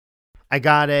I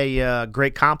got a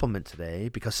great compliment today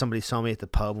because somebody saw me at the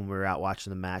pub when we were out watching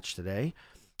the match today,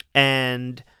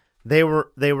 and they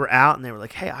were out and they were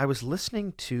like, "Hey, I was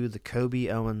listening to the Kobe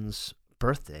Owens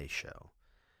birthday show.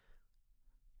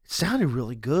 It sounded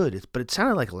really good, but it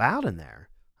sounded like loud in there."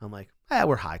 I'm like,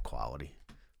 we're high quality."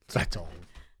 So I told him.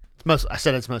 I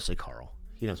said it's mostly Carl.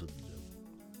 He knows what to do.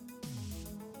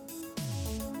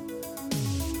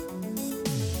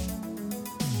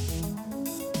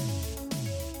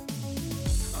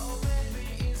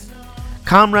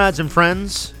 Comrades and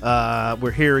friends,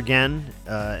 we're here again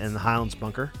in the Highlands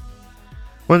Bunker.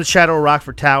 We're in the shadow of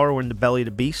Rockford Tower. We're in the belly of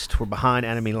the beast. We're behind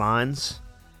enemy lines.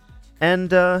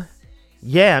 And,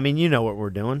 yeah, I mean, you know what we're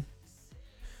doing.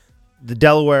 The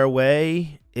Delaware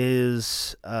Way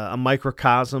is a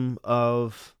microcosm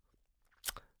of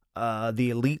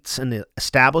the elites and the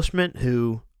establishment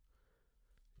who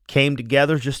came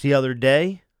together just the other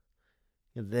day.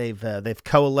 They've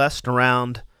coalesced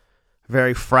around a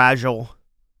very fragile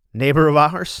neighbor of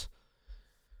ours,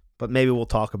 but maybe we'll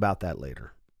talk about that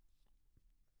later.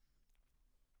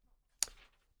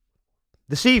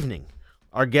 This evening,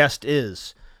 our guest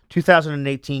is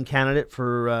 2018 candidate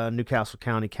for Newcastle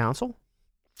County Council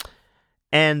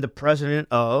and the president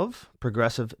of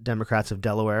Progressive Democrats of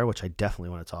Delaware, which I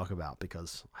definitely want to talk about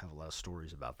because I have a lot of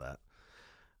stories about that.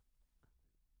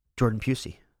 Jordan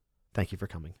Pusey, thank you for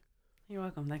coming. You're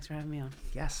welcome. Thanks for having me on.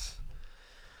 Yes.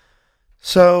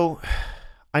 So,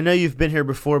 I know you've been here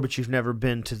before, but you've never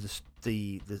been to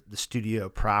the studio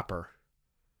proper.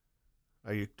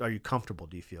 Are you comfortable?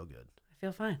 Do you feel good? I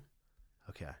feel fine.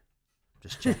 Okay.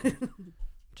 Just checking.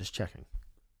 Just checking.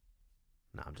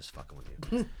 No, I'm just fucking with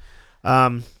you.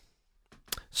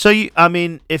 So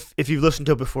if you've listened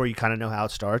to it before, you kind of know how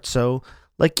it starts. So,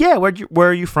 where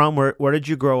are you from? Where did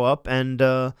you grow up? And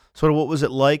sort of what was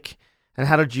it like? And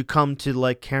how did you come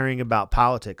to caring about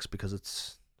politics? Because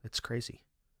it's crazy.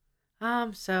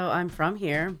 So I'm from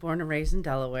here, born and raised in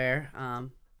Delaware,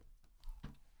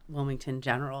 Wilmington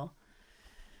General.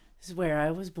 This is where I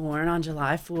was born on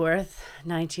July 4th,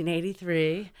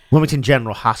 1983. Wilmington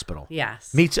General Hospital.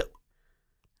 Yes. Me too.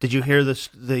 Did you hear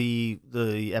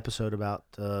the episode about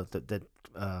that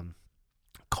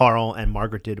Carl and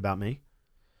Margaret did about me?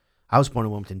 I was born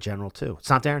in Wilmington General too.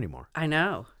 It's not there anymore. I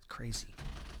know. It's crazy.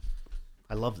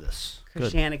 I love this.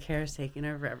 Christiana Care is taking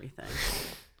over everything.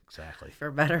 Exactly. For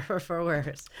better or for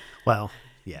worse. Well,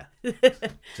 yeah.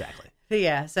 Exactly.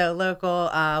 Yeah. So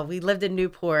local. We lived in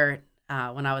Newport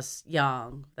when I was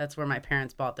young. That's where my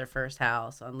parents bought their first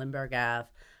house on Lindbergh Ave.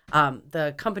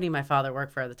 The company my father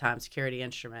worked for at the time, Security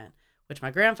Instrument, which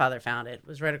my grandfather founded,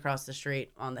 was right across the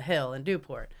street on the hill in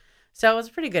Newport. So it was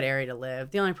a pretty good area to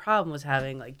live. The only problem was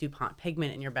having DuPont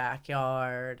pigment in your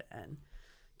backyard and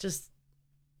just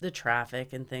the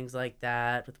traffic and things like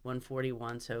that with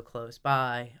 141 so close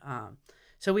by.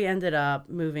 So we ended up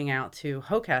moving out to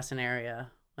Hocassin area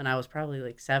when I was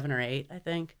probably 7 or 8, I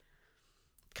think.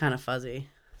 Kind of fuzzy.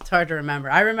 It's hard to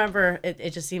remember. I remember it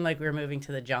just seemed like we were moving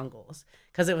to the jungles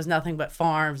because it was nothing but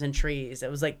farms and trees. It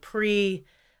was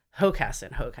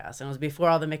pre-Hocassin. It was before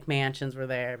all the McMansions were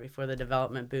there, before the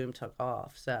development boom took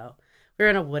off. So we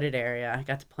were in a wooded area. I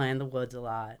got to play in the woods a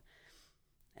lot.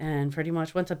 And pretty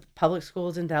much went to public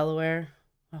schools in Delaware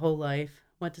my whole life.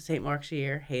 Went to St. Mark's a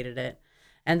year, hated it.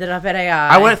 Ended up at AI.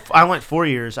 I went 4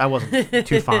 years. I wasn't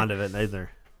too fond of it either.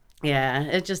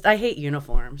 Yeah, I hate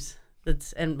uniforms.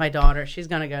 And my daughter, she's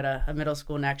going to go to a middle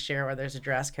school next year where there's a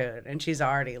dress code. And she's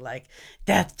already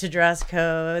death to dress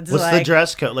codes. What's the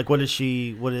dress code? What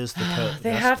is the code?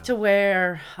 They have to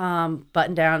wear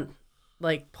button down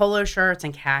polo shirts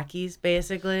and khakis,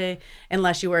 basically,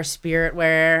 unless you wear spirit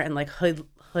wear and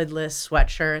hoodless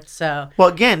sweatshirts. So, well,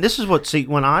 again, this is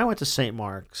when I went to St.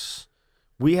 Mark's,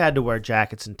 we had to wear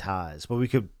jackets and ties, but we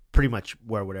could pretty much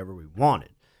wear whatever we wanted.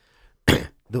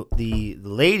 The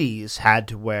ladies had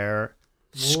to wear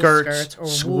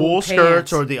wool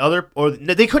skirts, or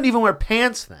they couldn't even wear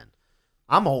pants then.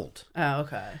 I'm old. Oh,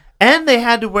 okay. And they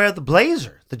had to wear the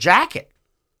blazer, the jacket,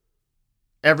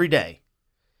 every day,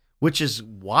 which is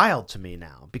wild to me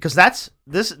now because that's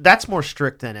more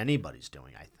strict than anybody's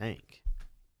doing, I think.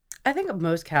 I think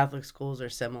most Catholic schools are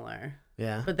similar.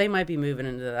 Yeah. But they might be moving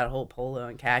into that whole polo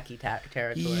and khaki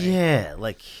territory. Yeah,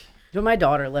 But my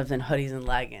daughter lives in hoodies and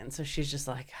leggings, so she's just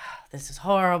this is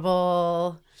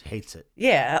horrible. She hates it.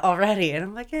 Yeah, already. And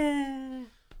I'm eh.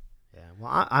 Yeah,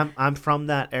 well, I'm from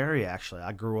that area, actually.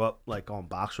 I grew up, on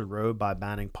Boxwood Road by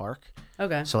Banning Park.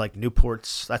 Okay. So,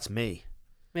 Newport's, that's me.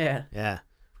 Yeah. Yeah.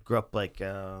 Grew up,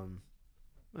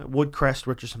 Woodcrest,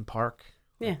 Richardson Park.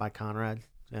 Yeah. By Conrad.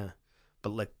 Yeah.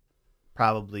 But,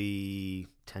 probably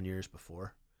 10 years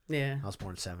before. Yeah. I was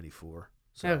born in 74.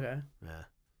 So, Okay. yeah,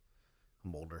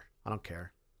 I'm older. I don't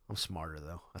care. I'm smarter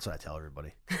though. That's what I tell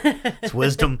everybody. It's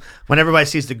wisdom. When everybody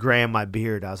sees the gray in my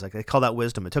beard, I was like, they call that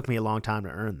wisdom. It took me a long time to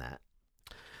earn that.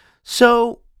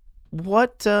 So,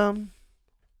 what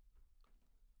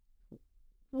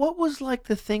was like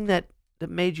the thing that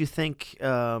made you think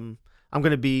I'm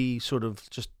going to be sort of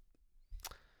just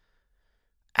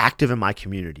active in my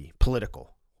community,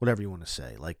 political, whatever you want to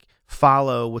say, like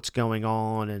follow what's going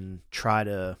on and try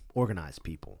to organize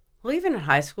people? Well, even in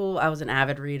high school, I was an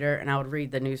avid reader and I would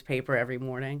read the newspaper every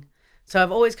morning. So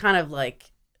I've always kind of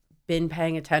like been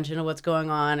paying attention to what's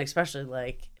going on, especially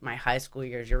like my high school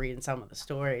years. You're reading some of the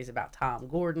stories about Tom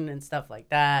Gordon and stuff like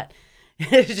that.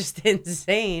 It's just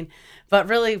insane. But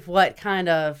really, what kind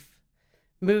of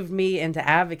moved me into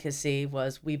advocacy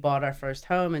was we bought our first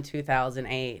home in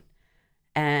 2008.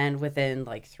 And within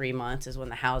like 3 months is when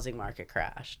the housing market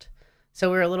crashed. So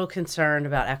we were a little concerned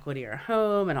about equity in our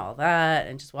home and all that,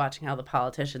 and just watching how the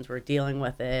politicians were dealing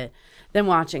with it. Then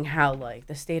watching how like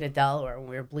the state of Delaware, when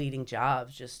we were bleeding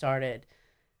jobs,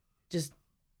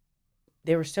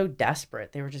 they were so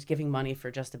desperate. They were just giving money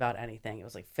for just about anything. It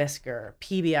was like Fisker,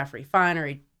 PBF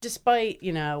refinery, despite,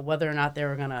 whether or not they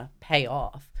were going to pay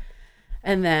off.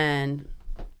 And then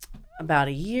about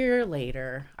a year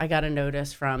later, I got a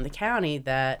notice from the county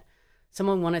that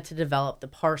someone wanted to develop the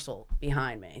parcel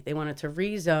behind me. They wanted to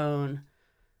rezone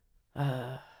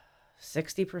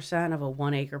 60% of a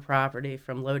 1 acre property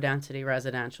from low density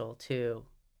residential to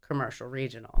commercial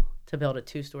regional to build a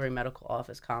 2-story medical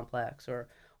office complex or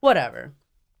whatever.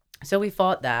 So we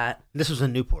fought that. This was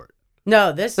in Newport.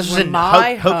 No, this was in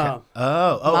my home. home.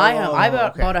 Oh, my home. I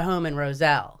okay. bought a home in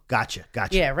Roselle. Gotcha.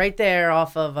 Yeah, right there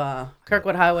off of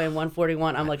Kirkwood Highway and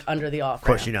 141. I'm like under the off-ramp. Of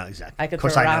course, you know exactly. I could of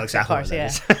course, throw I know rocks at exactly cars,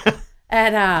 what that is.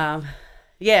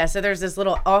 And so there's this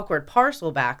little awkward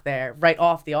parcel back there right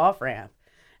off the off-ramp.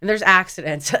 And there's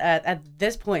accidents. At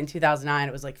this point in 2009,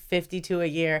 it was like 52 a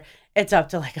year. It's up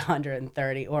to like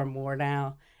 130 or more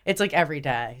now. It's like every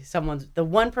day. The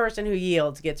one person who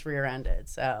yields gets rear-ended.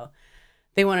 So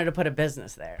they wanted to put a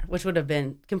business there, which would have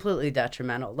been completely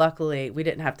detrimental. Luckily, we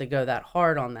didn't have to go that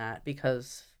hard on that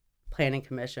because Planning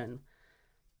Commission,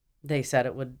 they said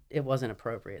it wasn't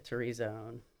appropriate to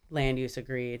rezone. Land use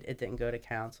agreed. It didn't go to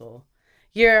council.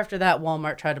 Year after that,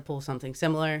 Walmart tried to pull something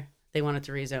similar. They wanted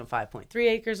to rezone 5.3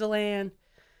 acres of land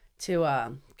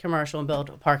to commercial and build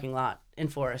a parking lot in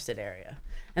forested area.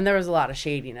 And there was a lot of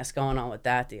shadiness going on with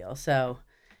that deal. So,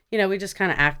 we just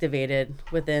kind of activated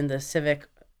within the Civic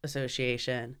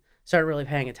Association, started really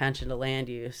paying attention to land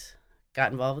use,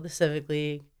 got involved with the Civic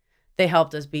League. They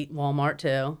helped us beat Walmart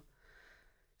too.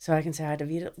 So I can say I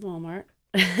defeated Walmart.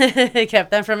 It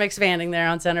kept them from expanding there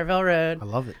on Centerville Road. I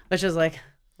love it. Which is like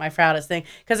my proudest thing.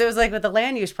 Because it was like with the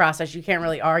land use process, you can't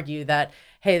really argue that,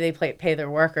 hey, they pay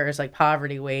their workers like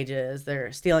poverty wages.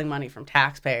 They're stealing money from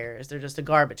taxpayers. They're just a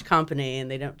garbage company and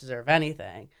they don't deserve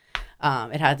anything.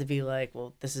 It had to be like,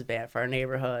 well, this is bad for our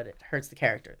neighborhood. It hurts the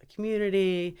character of the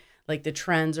community. Like the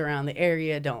trends around the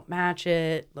area don't match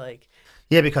it.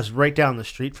 Yeah, because right down the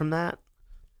street from that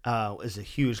is a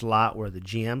huge lot where the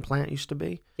GM plant used to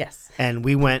be. Yes. And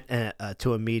we went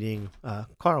to a meeting.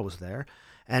 Carl was there,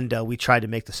 and we tried to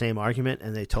make the same argument,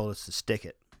 and they told us to stick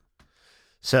it.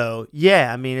 So,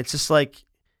 yeah, I mean, it's just like,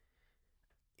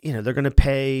 they're going to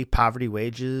pay poverty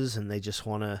wages, and they just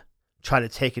want to try to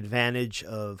take advantage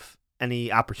of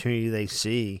any opportunity they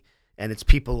see. And it's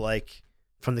people like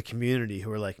from the community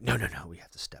who are like, no, we have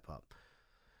to step up.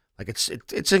 Like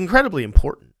it's incredibly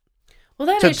important. Well,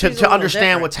 that to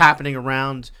understand what's happening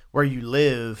around where you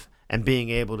live and being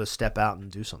able to step out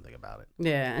and do something about it.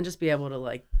 Yeah, and just be able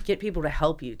to get people to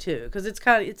help you too, because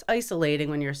it's isolating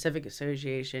when you're a civic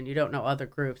association. You don't know other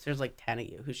groups. There's like 10 of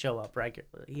you who show up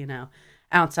regularly,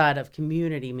 outside of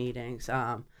community meetings,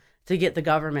 to get the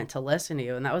government to listen to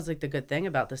you. And that was like the good thing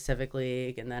about the Civic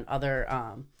League, and then other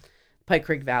Pike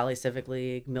Creek Valley Civic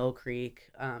League, Mill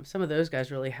Creek. Some of those guys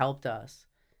really helped us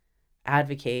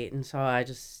advocate, and so I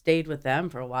just stayed with them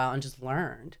for a while and just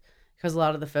learned, because a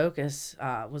lot of the focus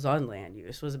was on land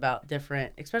use, was about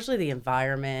different, especially the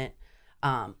environment,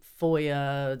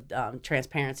 FOIA,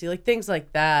 transparency, like things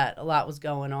like that. A lot was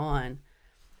going on,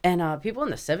 and people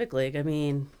in the Civic League, I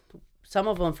mean, some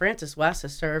of them, Frances West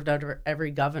has served under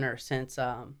every governor since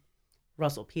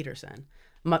Russell Peterson.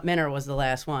 Minner was the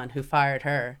last one who fired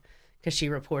her because she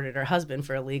reported her husband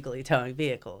for illegally towing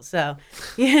vehicles. So,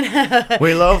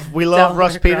 we love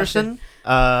Russ Peterson.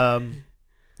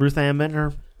 Ruth Ann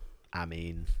Minner. I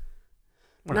mean,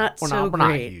 we're not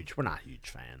huge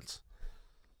fans.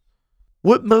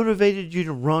 What motivated you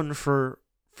to run for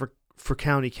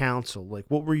county council? Like,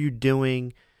 what were you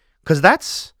doing? Because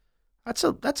that's That's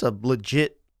a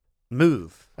legit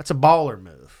move. That's a baller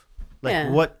move. Like Yeah.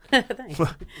 what? Thanks.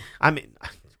 I mean,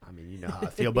 you know how I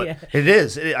feel, but Yeah. it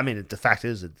is. I mean, the fact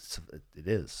is, it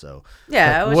is. So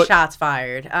Yeah, like, it was what- shots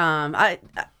fired.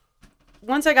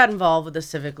 Once I got involved with the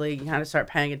Civic League, you kind of start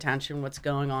paying attention what's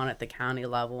going on at the county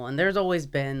level, and there's always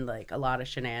been like a lot of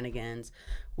shenanigans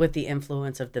with the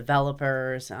influence of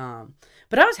developers.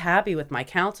 But I was happy with my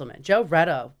councilman. Joe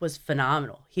Retta was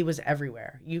phenomenal. He was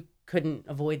everywhere. You couldn't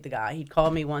avoid the guy. He'd call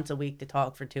me once a week to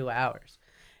talk for 2 hours,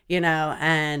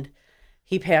 and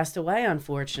he passed away,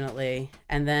 unfortunately.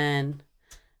 And then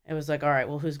it was like, all right,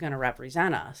 well, who's going to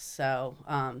represent us? So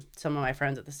some of my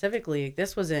friends at the Civic League,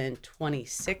 this was in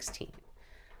 2016,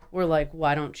 were like,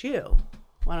 why don't you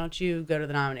go to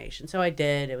the nomination? So I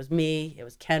did. It was me, it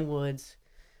was Ken Woods,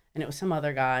 and it was some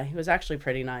other guy. He was actually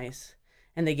pretty nice.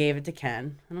 And they gave it to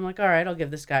Ken. And I'm like, all right, I'll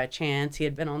give this guy a chance. He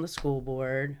had been on the school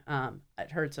board.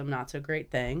 I'd heard some not so great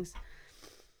things.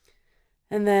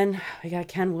 And then we got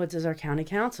Ken Woods as our county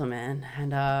councilman.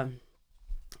 And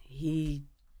he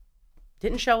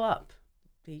didn't show up.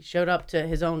 He showed up to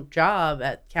his own job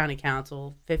at county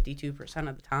council 52%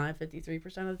 of the time, 53%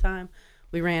 of the time.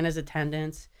 We ran his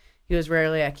attendance. He was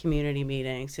rarely at community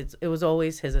meetings. It was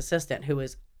always his assistant, who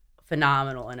was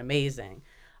phenomenal and amazing.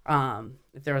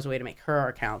 If there was a way to make her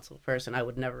our council person, I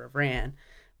would never have ran.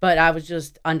 But I was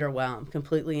just underwhelmed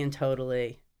completely and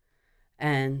totally.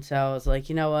 And so I was like,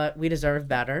 you know what? We deserve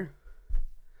better.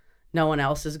 No one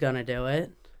else is going to do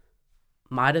it.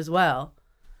 Might as well.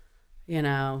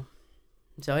 So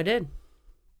I did.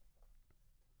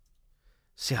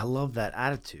 See, I love that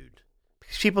attitude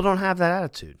because people don't have that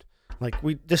attitude. Like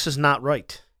this is not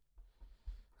right,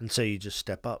 and so you just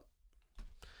step up.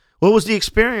 What was the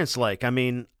experience like? I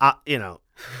mean,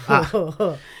 that's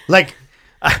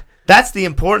the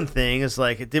important thing. Is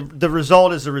like the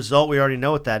result is the result. We already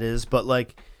know what that is, but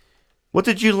like, what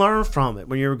did you learn from it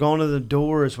when you were going to the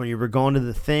doors, when you were going to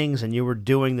the things, and you were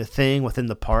doing the thing within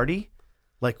the party?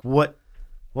 Like what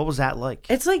was that like?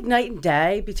 It's like night and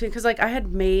day because like I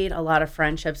had made a lot of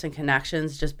friendships and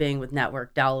connections just being with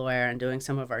Network Delaware and doing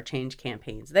some of our change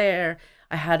campaigns there.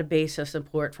 I had a base of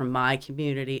support from my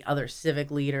community, other civic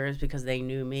leaders, because they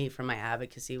knew me from my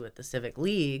advocacy with the Civic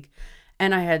League.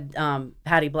 And I had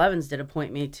Patty Blevins did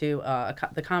appoint me to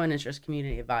the Common Interest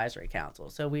Community Advisory Council.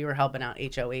 So we were helping out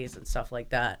HOAs and stuff like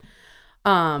that.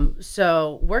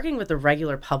 So working with the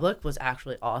regular public was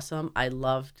actually awesome. I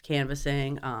loved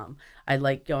canvassing. I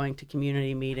liked going to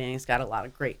community meetings, got a lot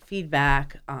of great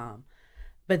feedback.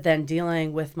 But then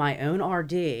dealing with my own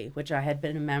RD, which I had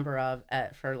been a member of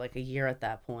for like a year at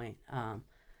that point,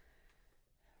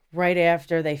 right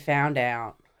after they found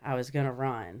out I was going to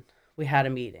run, we had a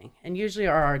meeting. And usually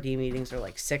our RD meetings are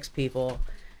like 6 people.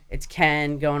 It's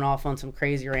Ken going off on some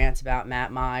crazy rants about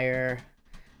Matt Meyer.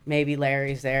 Maybe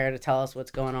Larry's there to tell us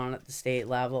what's going on at the state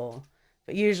level.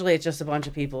 But usually it's just a bunch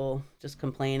of people just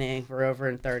complaining for over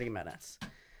in 30 minutes.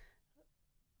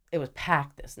 It was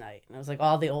packed this night. And it was like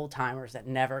all the old timers that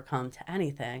never come to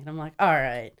anything. And I'm like, all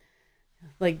right.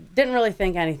 Like, didn't really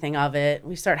think anything of it.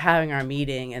 We start having our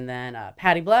meeting. And then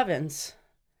Patty Blevins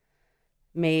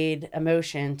made a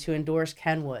motion to endorse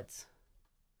Ken Woods.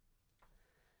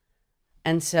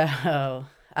 And so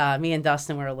me and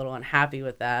Dustin were a little unhappy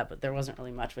with that, but there wasn't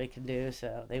really much we could do.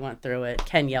 So they went through it.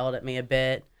 Ken yelled at me a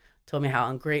bit, told me how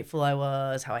ungrateful I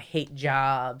was, how I hate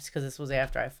jobs, because this was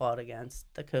after I fought against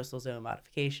the Coastal Zone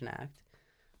Modification Act,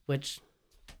 which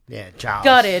jobs.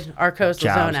 gutted our Coastal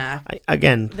Jobs. Zone Act.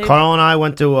 Carl and I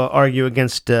went to argue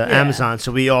against Amazon,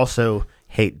 so we also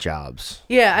hate jobs.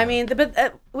 Yeah, I mean,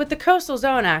 but with the Coastal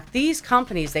Zone Act, these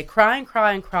companies, they cry and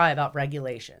cry and cry about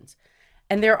regulations.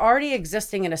 And they're already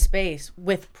existing in a space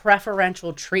with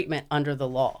preferential treatment under the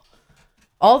law.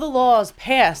 All the laws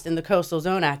passed in the Coastal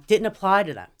Zone Act didn't apply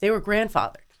to them. They were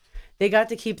grandfathered. They got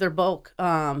to keep their bulk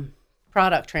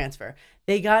product transfer.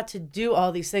 They got to do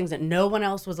all these things that no one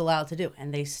else was allowed to do.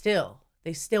 And they still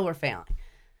were failing.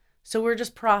 So we're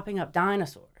just propping up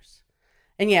dinosaurs.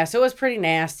 And yeah, so it was pretty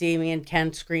nasty. Me and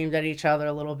Ken screamed at each other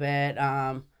a little bit.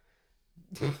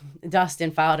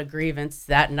 Dustin filed a grievance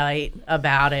that night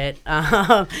about it.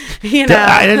 I didn't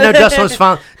know Dustin was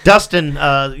filing. Dustin,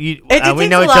 we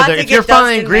know each other. If you're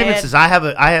filing grievances, I have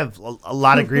a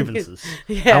lot of grievances.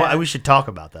 Yeah. We should talk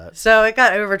about that. So it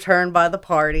got overturned by the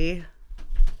party,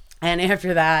 and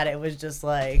after that, it was just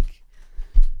like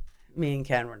me and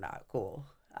Ken were not cool.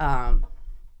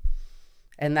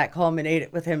 And that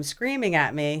culminated with him screaming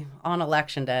at me on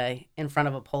election day in front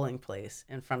of a polling place,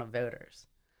 in front of voters.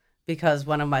 Because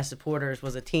one of my supporters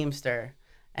was a Teamster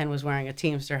and was wearing a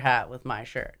Teamster hat with my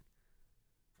shirt.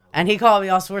 I And he called me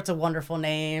all sorts of wonderful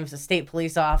names. The state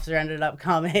police officer ended up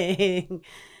coming.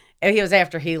 And he was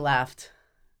after he left.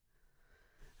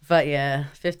 But yeah,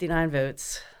 59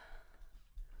 votes.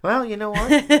 Well, you know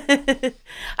what?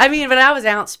 I mean, but I was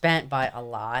outspent by a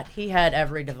lot. He had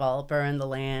every developer in the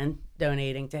land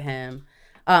donating to him.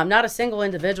 Not a single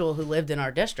individual who lived in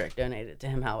our district donated to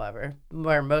him, however.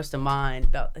 Where most of mine,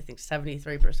 about I think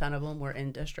 73% of them were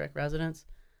in district residents.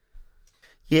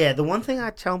 Yeah, the one thing I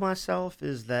tell myself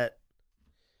is that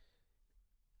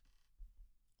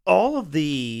all of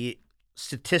the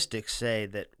statistics say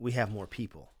that we have more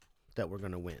people that we're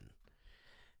going to win.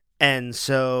 And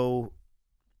so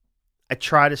I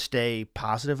try to stay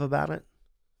positive about it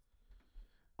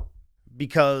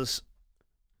because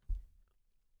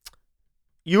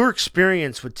your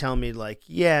experience would tell me, like,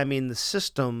 yeah, I mean, the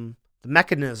system, the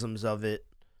mechanisms of it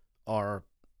are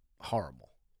horrible.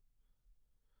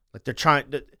 Like,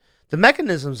 the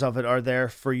mechanisms of it are there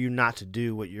for you not to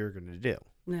do what you're going to do.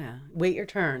 Yeah. Wait your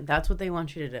turn. That's what they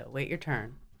want you to do. Wait your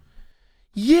turn.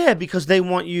 Yeah, because they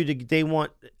want you to,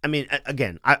 I mean,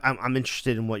 again, I'm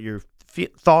interested in what your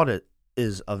thought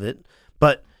is of it,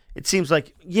 but it seems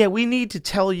like, yeah, we need to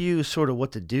tell you sort of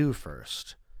what to do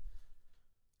first.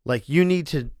 Like, you need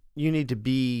to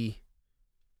be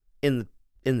in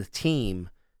the team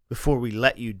before we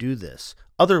let you do this.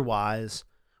 Otherwise,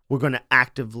 we're going to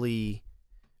actively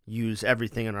use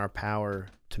everything in our power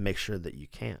to make sure that you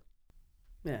can't.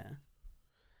 Yeah.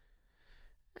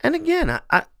 And again,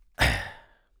 I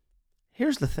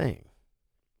here's the thing.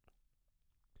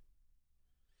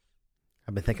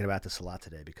 I've been thinking about this a lot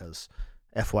today because,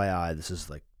 FYI, this is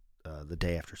like the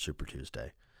day after Super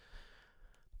Tuesday.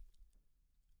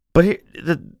 But here,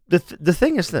 the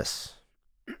thing is this.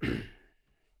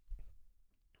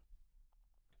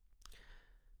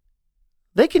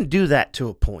 They can do that to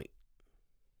a point.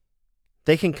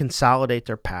 They can consolidate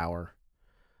their power.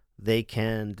 They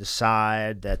can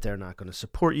decide that they're not going to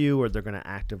support you, or they're going to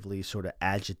actively sort of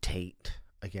agitate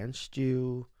against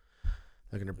you.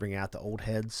 They're going to bring out the old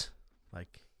heads.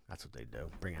 Like, that's what they do.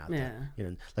 Bring out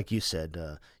like you said,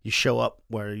 you show up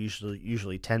where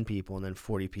usually 10 people and then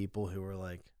 40 people who are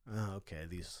like, oh, okay,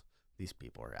 these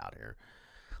people are out here.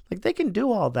 Like, they can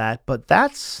do all that, but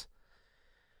that's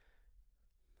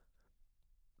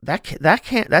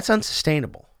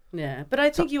unsustainable. Yeah, but I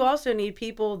think you also need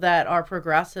people that are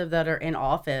progressive, that are in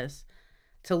office,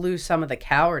 to lose some of the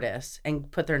cowardice and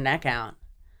put their neck out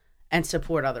and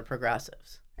support other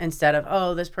progressives. Instead of,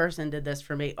 oh, this person did this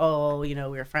for me. Oh, we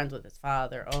were friends with his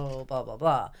father. Oh, blah, blah,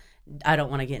 blah. I don't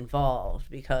want to get involved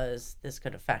because this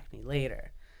could affect me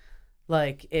later.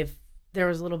 Like, if there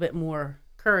was a little bit more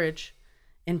courage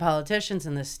in politicians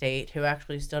in this state who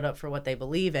actually stood up for what they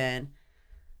believe in,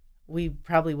 we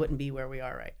probably wouldn't be where we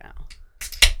are right now.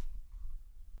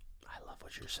 I love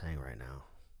what you're saying right now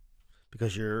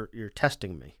because you're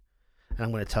testing me, and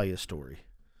I'm going to tell you a story.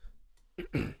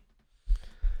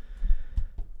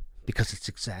 Because it's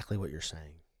exactly what you're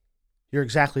saying. You're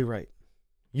exactly right.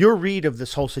 Your read of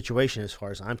this whole situation, as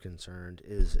far as I'm concerned,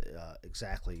 is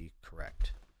exactly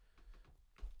correct.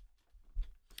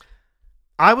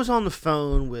 I was on the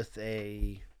phone with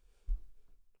a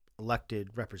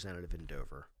elected representative in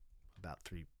Dover about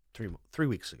three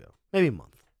weeks ago, maybe a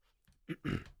month.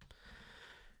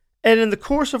 And in the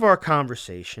course of our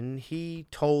conversation, he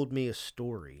told me a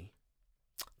story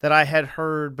that I had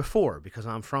heard before because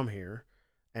I'm from here.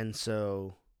 And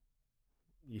so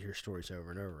you hear stories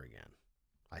over and over again.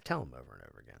 I tell them over and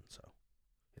over again. So,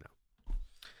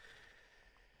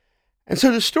 And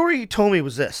so the story he told me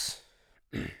was this.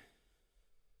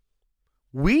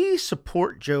 We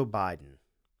support Joe Biden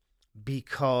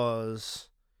because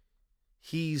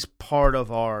he's part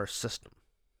of our system.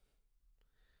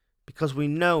 Because we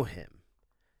know him.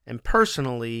 And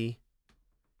personally,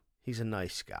 he's a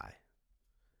nice guy.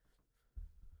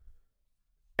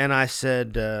 And I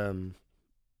said,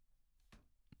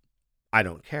 I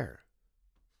don't care.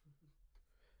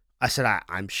 I said,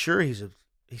 I'm sure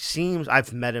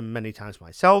I've met him many times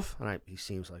myself, and he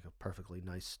seems like a perfectly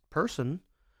nice person,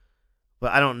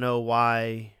 but I don't know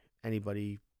why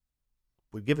anybody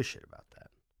would give a shit about that.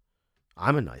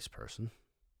 I'm a nice person,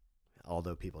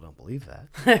 although people don't believe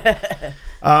that.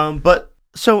 But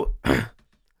so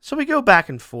we go back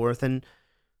and forth, and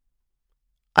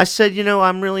I said,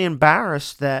 I'm really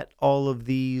embarrassed that all of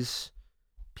these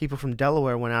people from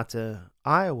Delaware went out to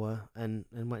Iowa and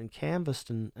went and canvassed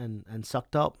and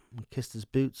sucked up and kissed his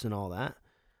boots and all that.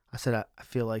 I said, I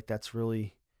feel like that's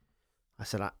really, I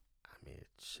mean,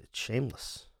 it's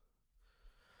shameless.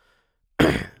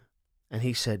 And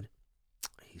he said,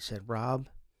 Rob,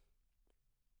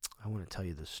 I want to tell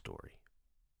you this story.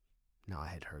 Now, I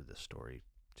had heard this story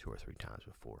 2 or 3 times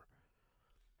before.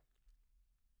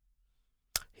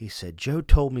 He said, Joe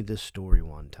told me this story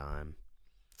one time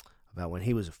about when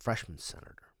he was a freshman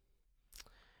senator.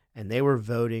 And they were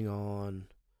voting on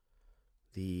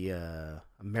the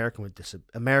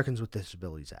Americans with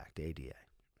Disabilities Act, the ADA.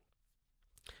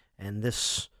 And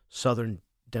this Southern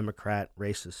Democrat,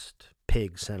 racist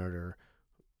pig senator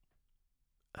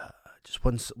just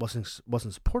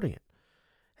wasn't supporting it.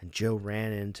 And Joe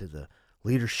ran into the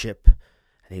leadership,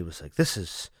 and he was like, this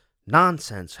is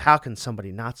nonsense. How can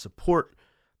somebody not support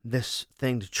this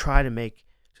thing to try to make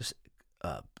just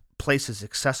places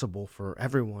accessible for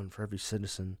everyone, for every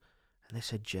citizen? And they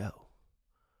said, Joe,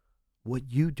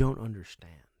 what you don't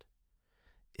understand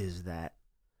is that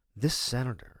this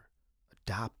senator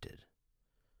adopted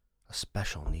a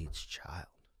special needs child.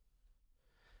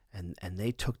 And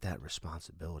they took that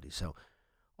responsibility. So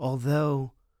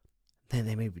although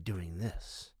they may be doing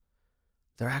this,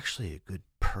 they're actually a good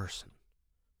person.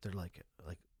 They're like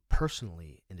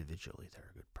personally, individually,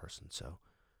 they're a good person. So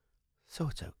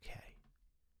it's okay.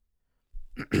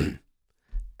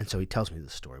 And so he tells me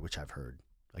this story, which I've heard,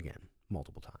 again,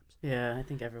 multiple times. Yeah, I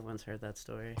think everyone's heard that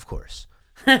story. Of course.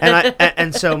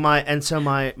 And so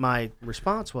my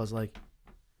response was like,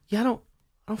 yeah, I don't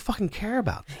fucking care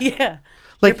about that. Yeah.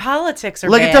 Like, your politics are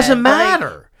like bad. It doesn't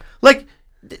matter. Like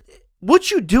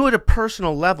what you do at a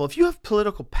personal level, if you have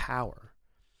political power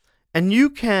and you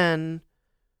can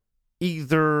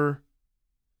either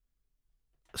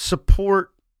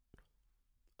support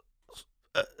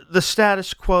the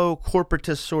status quo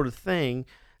corporatist sort of thing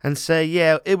and say,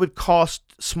 yeah, it would cost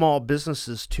small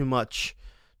businesses too much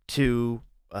to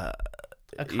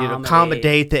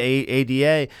accommodate the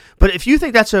ADA. But if you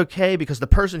think that's okay because the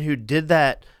person who did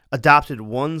that adopted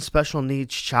one special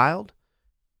needs child,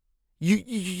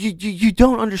 you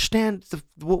don't understand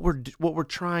what we're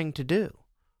trying to do.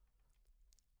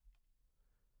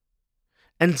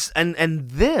 And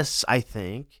this, I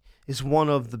think, is one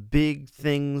of the big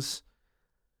things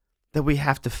that we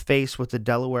have to face with the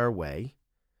Delaware Way.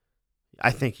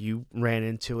 I think you ran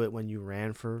into it when you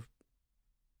ran for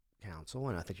council,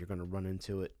 and I think you're going to run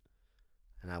into it.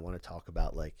 And I want to talk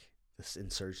about like this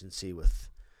insurgency with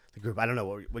the group. I don't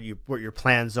know what your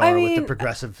plans are with the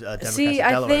progressive Democrats in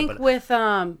Delaware. I think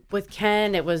with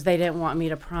Ken, it was they didn't want me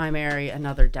to primary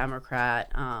another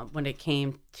Democrat. When it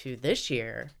came to this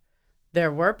year,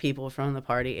 there were people from the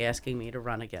party asking me to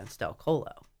run against Del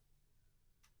Colo.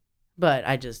 But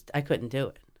I couldn't do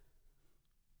it.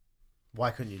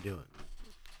 Why couldn't you do it?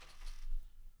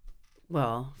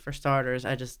 Well, for starters,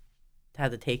 I just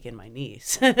had to take in my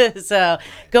niece. So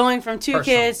going from 2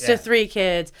 kids to 3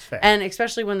 kids, and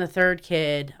especially when the third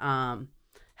kid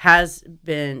has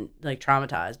been like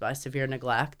traumatized by severe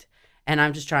neglect, and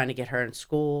I'm just trying to get her in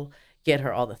school, get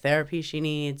her all the therapy she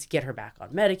needs, get her back on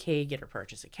Medicaid, get her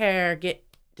purchase of care, get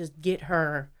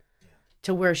her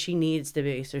to where she needs to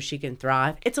be so she can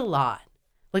thrive. It's a lot.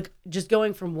 Like just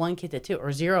going from 1 kid to 2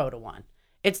 or 0 to 1,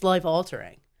 it's life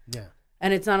altering. Yeah.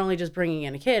 And it's not only just bringing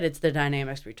in a kid, it's the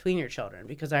dynamics between your children,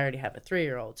 because I already have a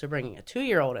 3-year-old. So bringing a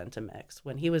 2-year-old into mix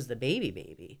when he was the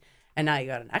baby, and now you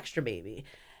got an extra baby,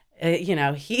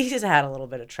 he's had a little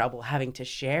bit of trouble having to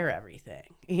share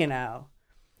everything,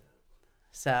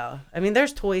 So, I mean,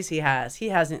 there's toys he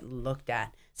hasn't looked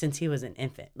at since he was an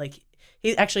infant. Like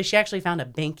she actually found a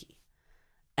Binky.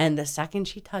 And the second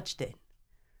she touched it,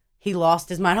 he lost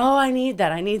his mind. Oh, I need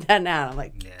that now. I'm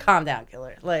like, calm down,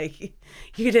 killer. Like,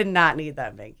 you did not need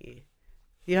that Binky.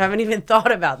 You haven't even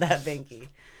thought about that Binky.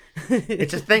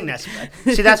 It's a thing. That's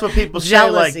what people say.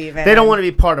 Jealousy, like, man. They don't want to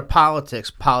be part of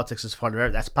politics. Politics is part of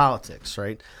everything. That's politics,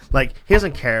 right? Like, he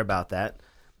doesn't care about that.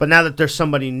 But now that there's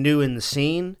somebody new in the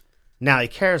scene, now he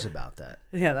cares about that.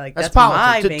 Yeah, like, that's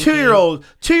politics. My The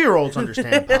 2-year-olds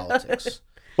understand politics.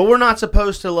 But we're not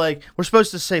supposed to, we're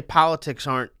supposed to say politics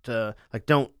aren't,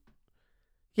 don't.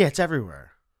 Yeah, it's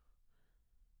everywhere.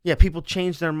 Yeah, people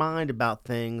change their mind about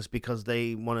things because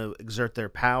they want to exert their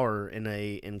power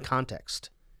in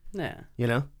context. Yeah.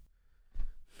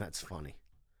 That's funny.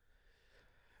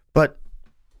 But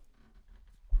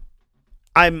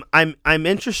I'm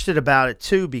interested about it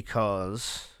too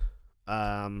because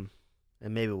and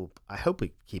maybe I hope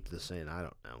we keep this in. I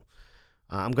don't know.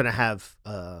 I'm going to have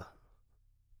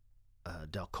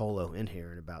Del Colo in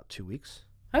here in about 2 weeks.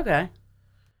 Okay.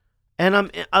 And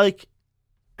I'm like,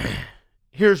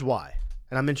 here's why.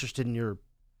 And I'm interested in your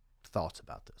thoughts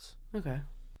about this. Okay.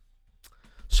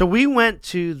 So we went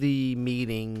to the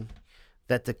meeting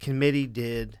that the committee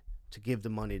did to give the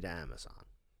money to Amazon.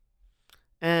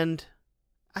 And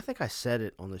I think I said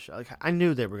it on the show. Like, I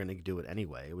knew they were going to do it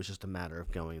anyway. It was just a matter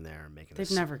of going there and making.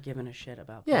 They've never given a shit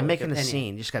about. Yeah, public making opinion. a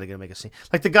scene. You just got to go make a scene.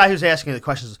 Like the guy who's asking the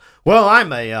questions. Well,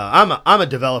 I'm a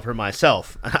developer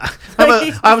myself.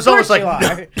 I was almost like,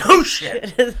 no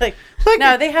shit. Like,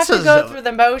 no, they have to go through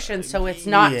the motions, so it's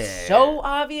not so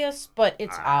obvious, but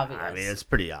it's obvious. I mean, it's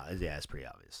pretty obvious. Yeah, it's pretty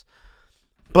obvious.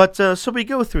 But so we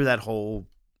go through that whole,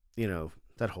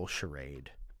 that whole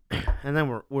charade, and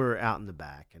then we're out in the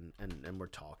back and we're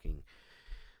talking,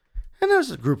 and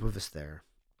there's a group of us there,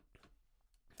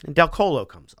 and Del Colo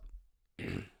comes up,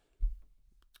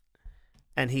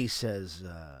 and he says,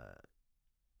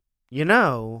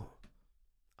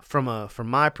 from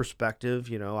my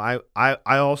perspective, I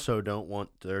also don't want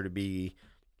there to be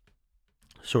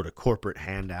sort of corporate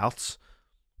handouts.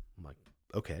 I'm like,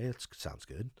 okay, that sounds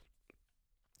good.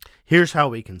 Here's how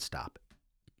we can stop it.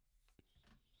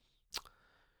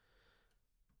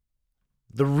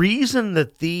 The reason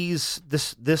that this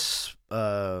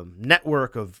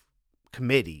network of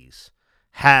committees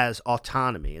has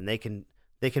autonomy, and they can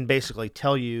basically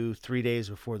tell you 3 days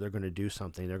before they're going to do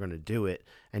something, they're going to do it,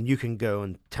 and you can go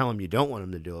and tell them you don't want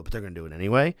them to do it, but they're going to do it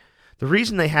anyway. The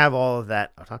reason they have all of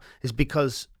that is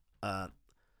because the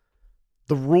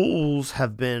rules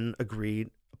have been agreed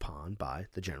upon by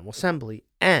the General Assembly,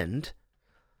 and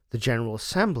the General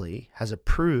Assembly has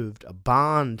approved a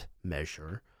bond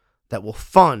measure that will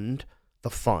fund the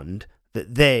fund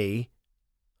that they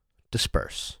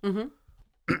disperse.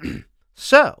 Mm-hmm.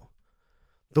 So,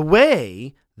 the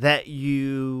way that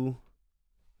you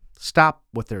stop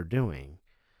what they're doing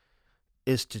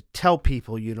is to tell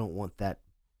people you don't want that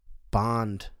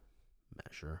bond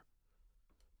measure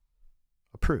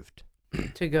approved.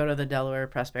 To go to the Delaware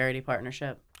Prosperity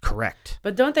Partnership. Correct.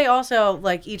 But don't they also,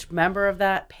 like, each member of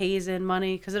that pays in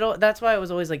money? Because that's why it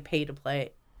was always, like, pay to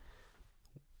play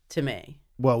to me.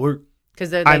 Well, because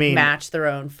they match their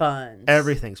own funds.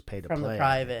 Everything's pay to play. From the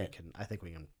private. I think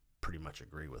we can pretty much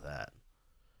agree with that.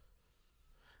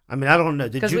 I mean, I don't know.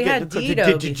 Did you get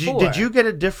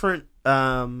a different?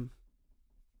 Am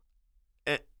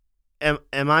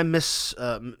I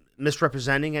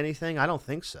misrepresenting anything? I don't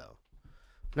think so.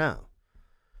 No.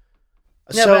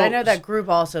 No, but I know that group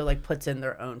also like puts in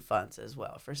their own funds as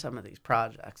well for some of these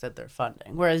projects that they're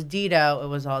funding. Whereas DIDO, it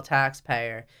was all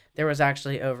taxpayer. There was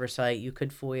actually oversight. You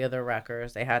could FOIA their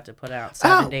records. They had to put out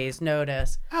 7 days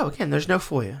notice. Oh, again, there's no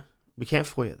FOIA. We can't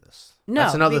FOIA this. No,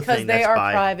 that's another because thing they are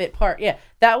private part. Yeah,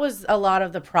 that was a lot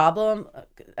of the problem.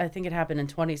 I think it happened in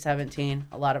 2017.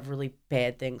 A lot of really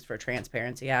bad things for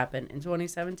transparency happened in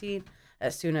 2017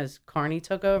 as soon as Carney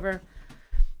took over.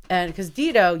 And because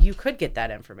DIDO, you could get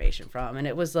that information from. And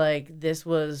it was like, this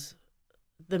was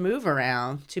the move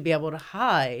around to be able to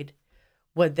hide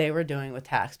what they were doing with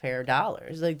taxpayer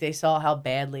dollars. Like, they saw how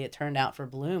badly it turned out for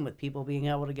Bloom with people being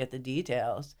able to get the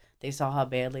details. They saw how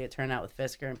badly it turned out with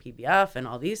Fisker and PBF and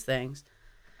all these things.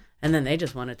 And then they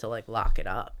just wanted to, like, lock it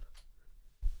up.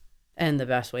 And the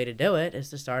best way to do it is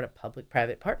to start a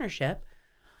public-private partnership,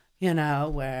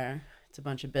 where it's a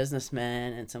bunch of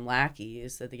businessmen and some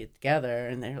lackeys that they get together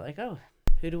and they're like, oh,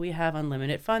 who do we have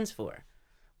unlimited funds for?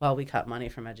 Well, we cut money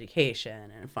from education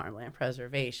and farmland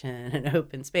preservation and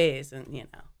open space. And,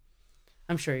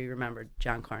 I'm sure you remember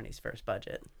John Carney's first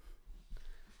budget.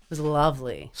 It was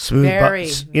lovely. Smooth, very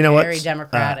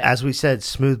democratic. As we said,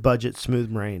 smooth budget,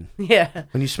 smooth brain. Yeah.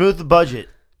 When you smooth the budget,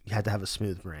 you had to have a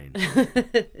smooth brain.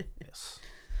 Yes.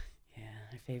 Yeah,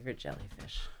 my favorite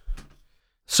jellyfish.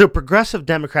 So, Progressive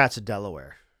Democrats of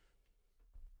Delaware,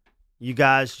 you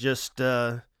guys just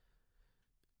sort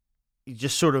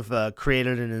of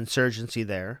created an insurgency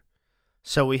there.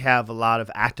 So we have a lot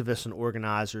of activists and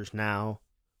organizers now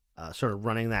sort of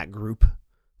running that group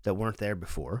that weren't there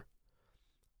before.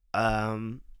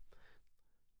 You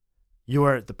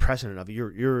are the president of it.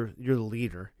 You're the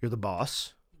leader. You're the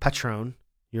boss. Patron.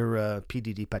 You're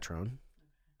PDD Patron.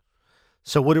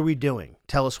 So what are we doing?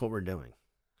 Tell us what we're doing.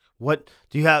 What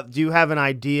do you have an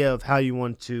idea of how you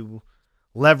want to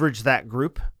leverage that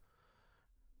group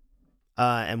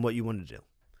and what you want to do?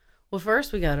 Well,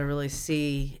 first we got to really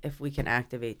see if we can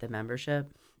activate the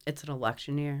membership. It's an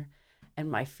election year,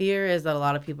 and my fear is that a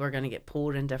lot of people are going to get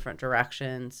pulled in different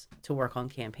directions to work on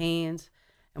campaigns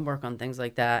and work on things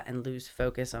like that and lose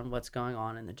focus on what's going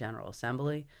on in the General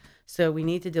Assembly. So we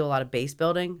need to do a lot of base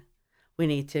building. We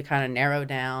need to kind of narrow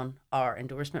down our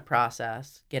endorsement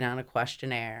process, get on a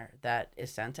questionnaire that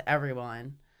is sent to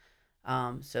everyone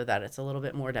so that it's a little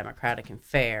bit more democratic and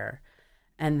fair.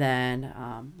 And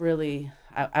then really,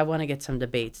 I want to get some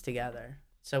debates together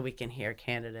so we can hear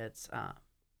candidates,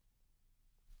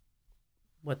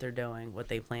 what they're doing, what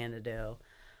they plan to do.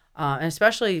 And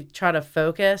especially try to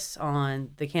focus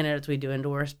on the candidates we do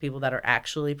endorse, people that are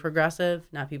actually progressive,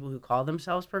 not people who call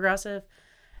themselves progressive,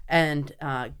 and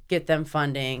get them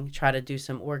funding, try to do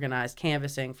some organized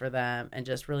canvassing for them, and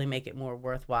just really make it more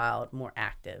worthwhile, more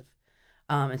active,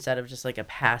 instead of just like a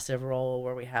passive role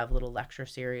where we have little lecture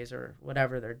series or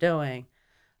whatever they're doing.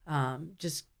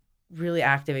 Just really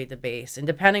activate the base. And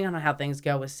depending on how things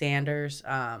go with Sanders,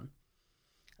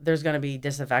 there's going to be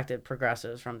disaffected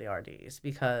progressives from the RDs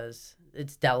because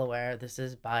it's Delaware. This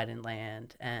is Biden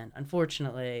land. And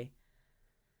unfortunately,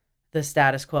 the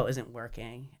status quo isn't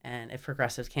working. And if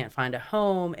progressives can't find a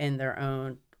home in their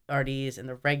own RDs in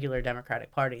the regular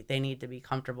Democratic Party, they need to be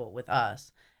comfortable with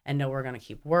us and know we're going to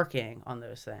keep working on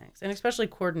those things. And especially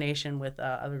coordination with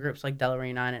other groups like Delaware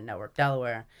United and Network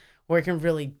Delaware, where we can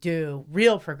really do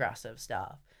real progressive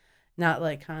stuff, not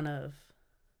like kind of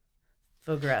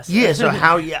progressive. Yeah. So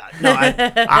how? Yeah. No.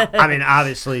 I mean,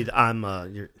 obviously, I'm.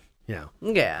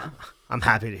 Yeah. I'm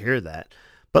happy to hear that,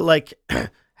 but like,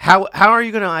 how are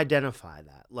you going to identify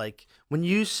that? Like, when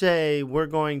you say we're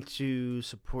going to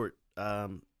support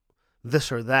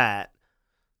this or that,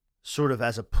 sort of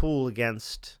as a pull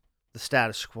against the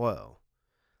status quo,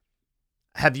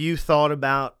 have you thought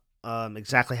about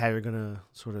exactly how you're going to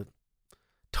sort of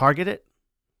target it?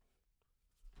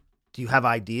 Do you have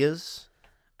ideas?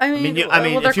 Well,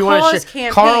 if you want to,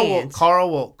 campaigns.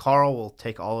 Carl will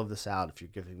take all of this out if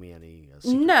you're giving me any secrets.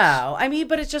 No,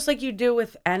 but it's just like you do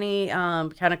with any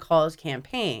kind of cause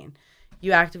campaign.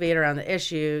 You activate around the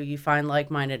issue. You find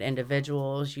like-minded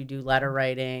individuals. You do letter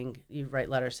writing. You write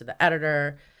letters to the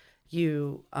editor.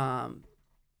 You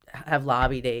have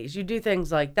lobby days. You do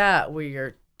things like that where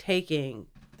you're taking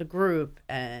the group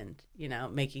and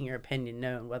making your opinion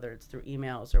known, whether it's through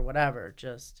emails or whatever.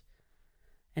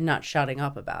 And not shutting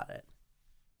up about it.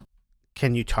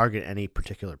 Can you target any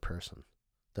particular person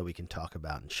that we can talk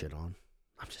about and shit on?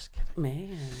 I'm just kidding.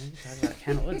 Man, you can talk about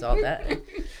Ken Woods all day.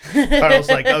 Carl's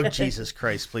like, oh, Jesus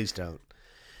Christ, please don't.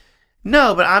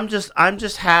 No, but I'm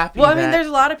just happy. Well, there's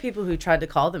a lot of people who tried to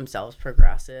call themselves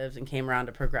progressives and came around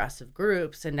to progressive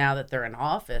groups, and now that they're in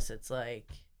office, it's like,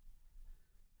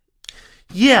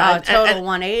 yeah, total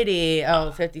 180.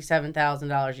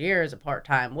 $57,000 a year is a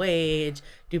part-time wage.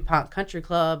 DuPont Country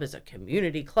Club is a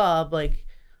community club. Like,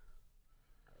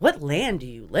 what land do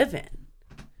you live in?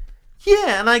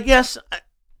 Yeah, and I guess,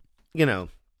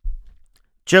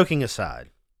 joking aside,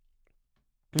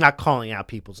 not calling out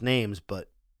people's names, but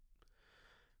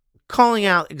calling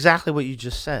out exactly what you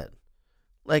just said.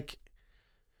 Like,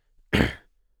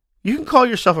 you can call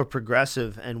yourself a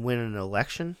progressive and win an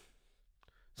election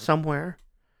somewhere,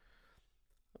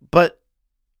 but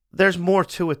there's more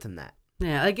to it than that.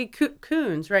 Yeah, like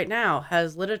Coons right now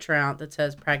has literature out that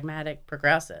says pragmatic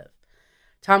progressive.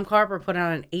 Tom Carper put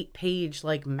out an 8-page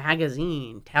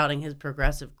magazine touting his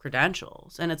progressive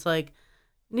credentials, and it's like,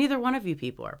 neither one of you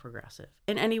people are progressive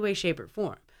in any way, shape, or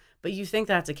form. But you think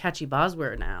that's a catchy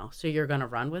buzzword now, so you're gonna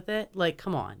run with it? Like,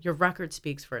 come on, your record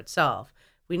speaks for itself.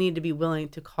 We need to be willing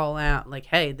to call out, like,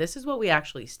 hey, this is what we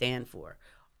actually stand for.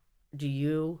 Do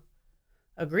you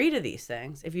agree to these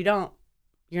things? If you don't,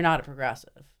 you're not a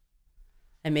progressive.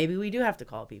 And maybe we do have to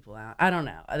call people out. I don't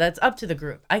know. That's up to the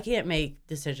group. I can't make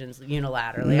decisions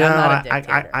unilaterally. No, I'm not a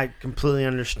dictator. I completely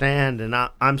understand, and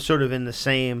I'm sort of in the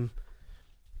same.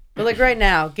 But like right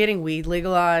now, getting weed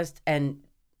legalized and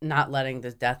not letting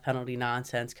this death penalty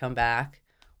nonsense come back,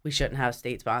 we shouldn't have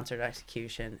state-sponsored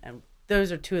execution, and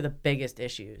those are two of the biggest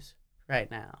issues right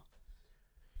now.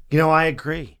 I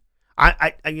agree.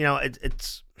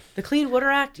 It's the Clean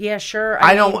Water Act. Yeah, sure.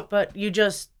 But you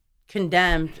just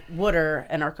condemned water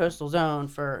in our coastal zone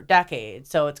for decades.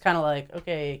 So it's kind of like,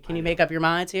 okay, can you make up your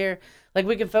minds here? Like,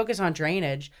 we can focus on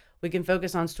drainage. We can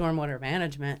focus on stormwater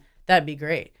management. That'd be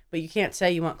great. But you can't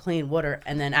say you want clean water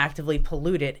and then actively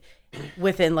pollute it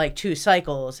within 2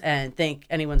 cycles and think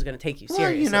anyone's going to take you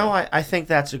seriously. Well, I think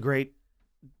that's a great,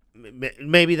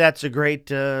 maybe that's a great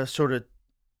sort of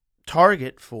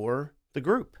target for the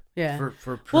group. Yeah.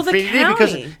 For the county.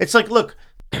 Because it's like, look,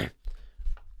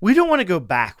 we don't want to go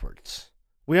backwards.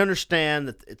 We understand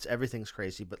that everything's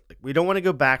crazy, but we don't want to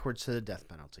go backwards to the death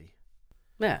penalty.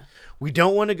 Yeah. We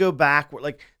don't want to go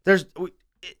backward.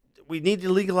 We need to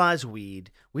legalize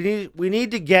weed. We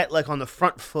need to get on the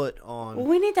front foot on. Well,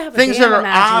 we need to have things a damn that are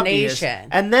imagination. obvious.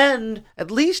 And then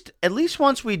at least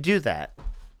once we do that,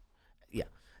 yeah.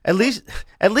 At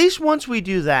least once we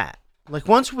do that,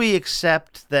 once we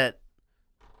accept that.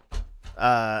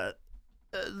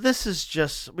 This is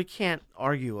just, we can't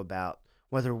argue about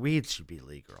whether weed should be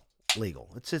legal legal.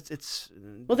 It's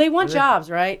Well, they want they- jobs,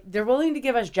 right? They're willing to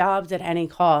give us jobs at any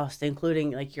cost,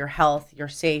 including like your health, your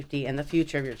safety, and the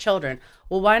future of your children.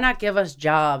 Well, why not give us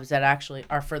jobs that actually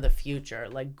are for the future,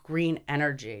 like green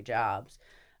energy jobs?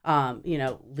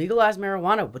 Legalized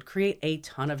marijuana would create a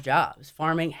ton of jobs.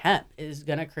 Farming hemp is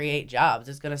going to create jobs.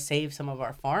 It's going to save some of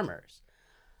our farmers.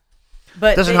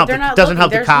 But Doesn't help they're the- not doesn't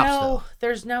looking. help the cops, though.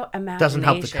 There's no imagination. doesn't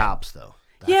help the cops though.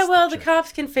 Yeah, That's well, the trick.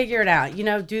 cops can figure it out.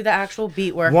 Do the actual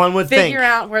beat work. One would figure think.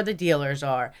 out where the dealers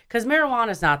are. Because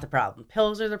marijuana is not the problem.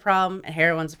 Pills are the problem. And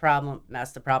heroin's the problem.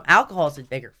 Meth's the problem. Alcohol is a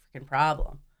bigger freaking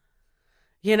problem.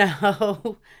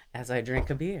 As I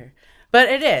drink a beer. But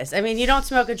it is. I mean, you don't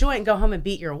smoke a joint and go home and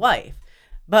beat your wife.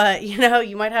 But, you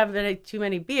might have too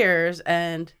many beers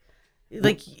and,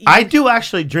 like... I do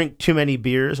actually drink too many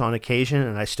beers on occasion,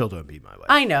 and I still don't beat my wife.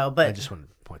 I know, but... I just wanted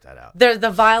to point that out. There's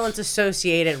the violence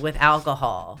associated with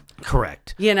alcohol.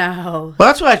 Correct. Well, Well,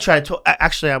 that's what I tried to.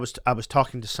 Actually, I was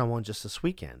talking to someone just this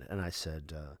weekend, and I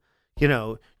said,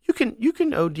 you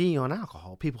can OD on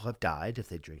alcohol. People have died if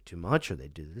they drink too much or they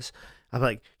do this. I'm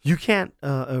like, you can't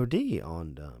OD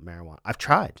on marijuana. I've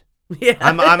tried. Yeah.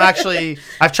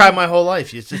 I've tried my whole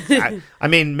life. I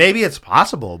mean, maybe it's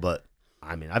possible, but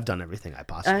I mean, I've done everything I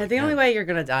possibly The can. only way you're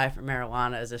gonna die from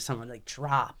marijuana is if someone like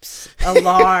drops a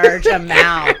large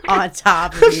amount on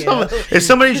top of you. If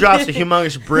somebody drops a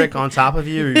humongous brick on top of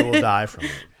you, you will die from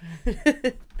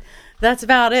it. That's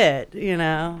about it,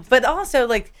 But also,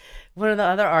 like, one of the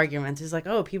other arguments is like,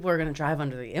 oh, people are gonna drive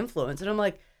under the influence, and I'm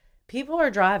like, people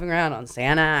are driving around on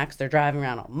Xanax, they're driving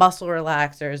around on muscle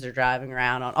relaxers, they're driving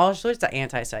around on all sorts of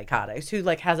antipsychotics who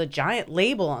like has a giant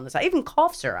label on the side, even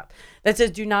cough syrup that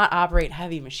says do not operate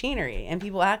heavy machinery. And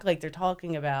people act like they're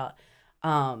talking about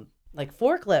like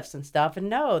forklifts and stuff. And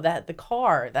no, that the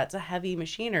car, that's a heavy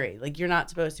machinery. Like you're not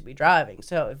supposed to be driving.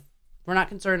 So if we're not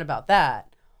concerned about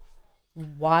that,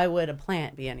 why would a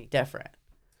plant be any different?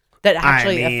 That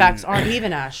actually effects aren't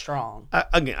even as strong.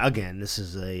 Again, this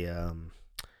is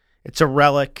it's a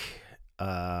relic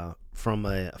from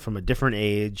a different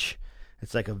age.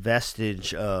 It's like a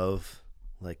vestige of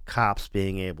like cops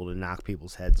being able to knock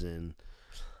people's heads in.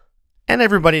 And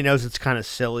everybody knows it's kind of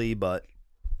silly, but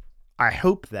I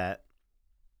hope that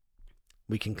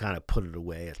we can kind of put it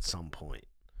away at some point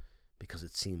because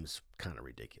it seems kind of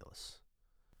ridiculous.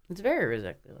 It's very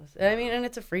ridiculous. I mean, and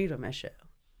it's a freedom issue.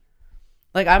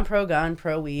 Like, I'm pro-gun,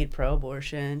 pro-weed,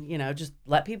 pro-abortion. Just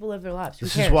let people live their lives.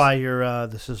 This is why you're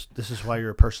this is why you're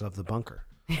a person of the bunker.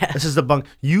 Yeah. This is the bunk.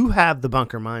 You have the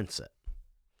bunker mindset.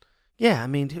 Yeah, I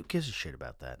mean, who gives a shit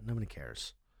about that? Nobody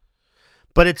cares.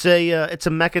 But it's a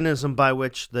mechanism by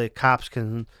which the cops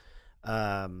can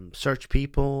search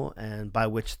people, and by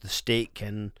which the state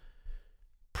can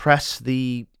press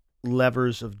the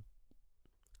levers of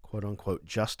quote unquote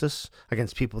justice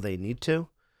against people they need to.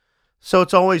 So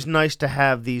it's always nice to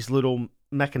have these little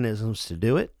mechanisms to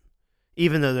do it,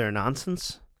 even though they're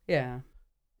nonsense. Yeah.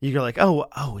 You're like, oh,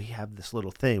 we have this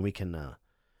little thing. We can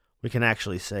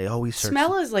actually say, oh, we searched.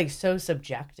 Smell is like so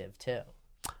subjective too.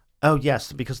 Oh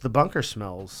yes, because the bunker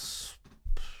smells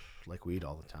like weed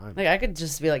all the time. Like I could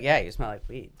just be like, yeah, you smell like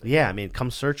weed. Yeah, I mean,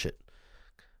 come search it.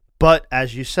 But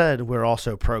as you said, we're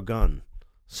also pro-gun,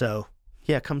 so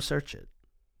yeah, come search it.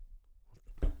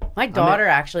 My daughter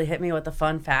actually hit me with a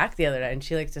fun fact the other day, and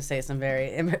she likes to say some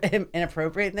very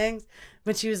inappropriate things.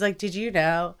 But she was like, did you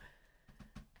know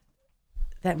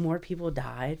that more people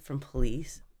died from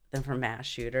police than from mass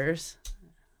shooters?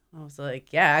 I was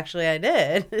like, yeah, actually I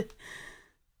did.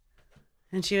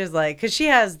 And she was like, because she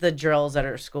has the drills at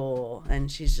her school,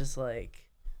 and she's just like,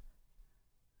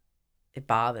 it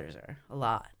bothers her a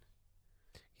lot.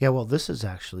 Yeah, well, this is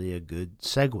actually a good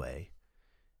segue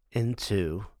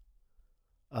into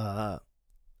a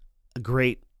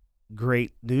great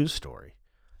news story.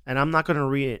 And I'm not going to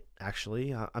read it,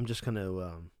 actually. I'm just going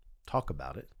to talk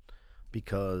about it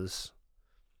because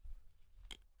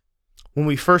when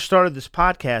we first started this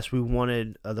podcast, we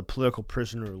wanted the political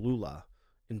prisoner Lula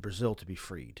in Brazil to be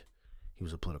freed. He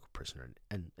was a political prisoner,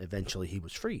 and eventually he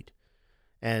was freed.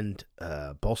 And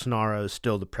Bolsonaro is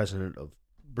still the president of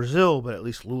Brazil, but at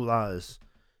least Lula is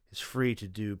free to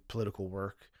do political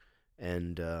work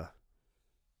and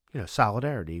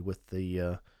solidarity with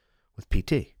with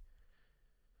PT.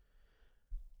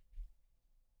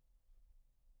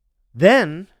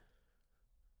 Then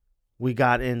we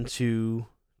got into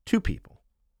two people,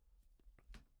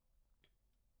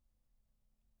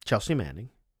 Chelsea Manning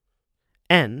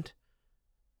and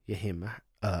Yahim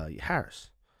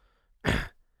Harris.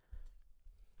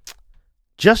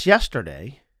 Just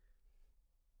yesterday,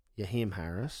 Yahim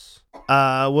Harris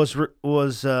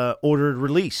was ordered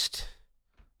released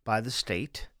by the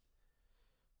state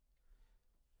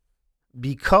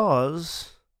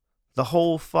because the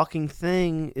whole fucking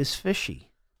thing is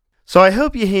fishy. So I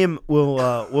hope Yahim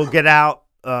will get out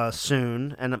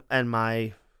soon, and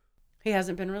my He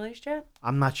hasn't been released yet?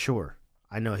 I'm not sure.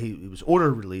 I know he was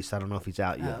ordered released. I don't know if he's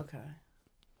out yet. Oh, okay.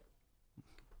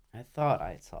 I thought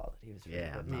I saw that he was free,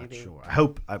 Yeah, but I'm maybe. not sure. I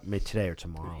hope maybe today or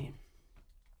tomorrow. Right.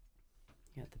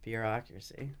 You got the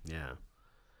bureaucracy. Yeah.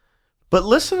 But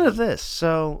listen to this.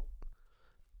 So,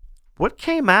 what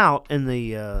came out in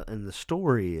the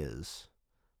story is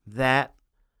that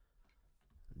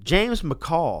James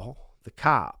McCall, the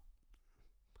cop,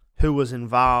 who was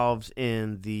involved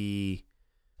in the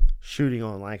shooting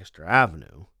on Lancaster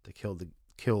Avenue that killed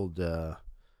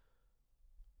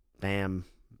Bam.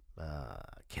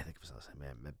 I can't think of his last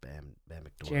name. Bam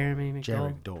McDowell. Jeremy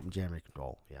McDowell. Jeremy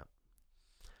McDowell. Yeah.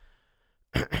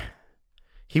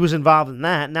 He was involved in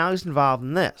that. Now he's involved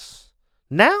in this.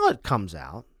 Now it comes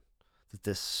out that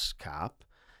this cop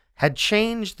had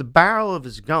changed the barrel of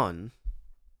his gun.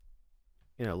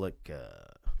 You know, like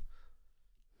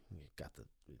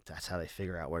that's how they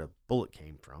figure out where the bullet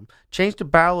came from. Changed the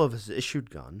barrel of his issued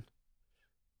gun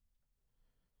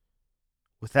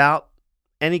without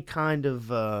any kind of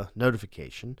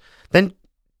notification. Then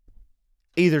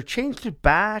either changed it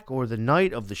back or the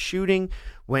night of the shooting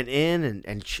went in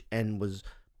and was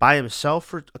by himself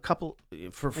for a couple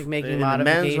for Like making in the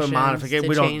men's modifications. modification. To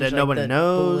We don't. change, That like, nobody the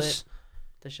knows. bullet,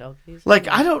 the shell piece. Like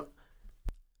I don't.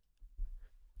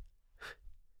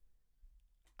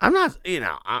 I'm not. You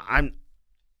know.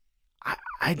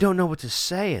 I don't know what to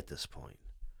say at this point.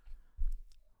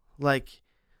 Like,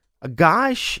 a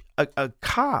guy, a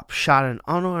cop shot an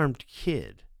unarmed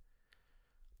kid,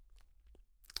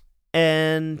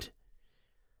 and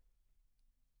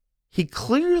he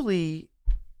clearly,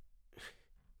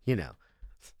 you know,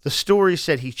 the story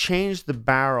said he changed the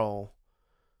barrel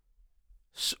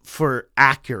for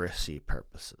accuracy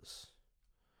purposes.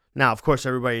 Now, of course,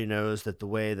 everybody knows that the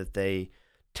way that they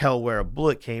tell where a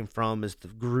bullet came from is the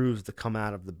grooves that come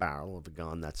out of the barrel of a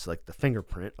gun. That's like the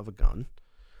fingerprint of a gun.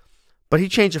 But he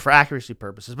changed it for accuracy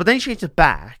purposes. But then he changed it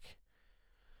back.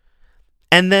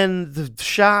 And then the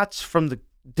shots from the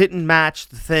didn't match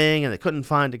the thing, and they couldn't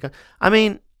find a gun. I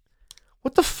mean,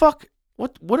 what the fuck?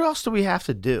 What else do we have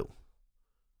to do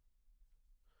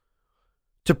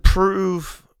to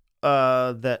prove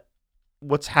that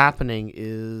what's happening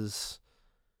is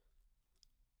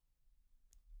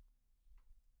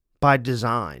by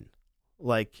design?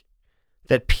 Like,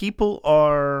 that people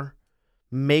are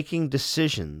making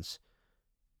decisions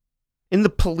in the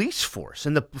police force,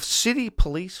 in the city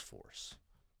police force,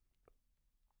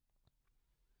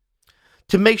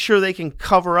 to make sure they can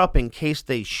cover up in case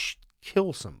they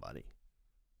kill somebody.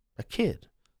 A kid,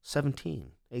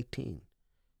 17, 18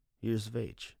 years of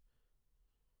age.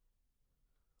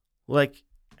 Like,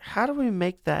 how do we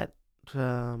make that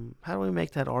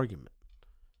argument?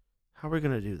 How are we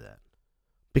going to do that?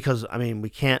 Because, I mean, we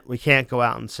can't go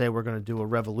out and say we're going to do a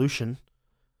revolution.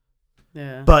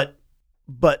 Yeah. But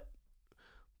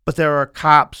there are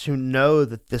cops who know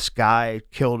that this guy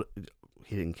killed.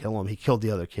 He didn't kill him. He killed the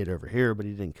other kid over here, but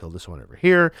he didn't kill this one over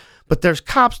here. But there's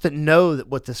cops that know that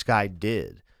what this guy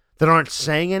did that aren't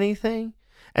saying anything.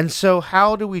 And so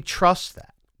how do we trust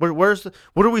that? What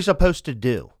are we supposed to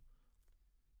do?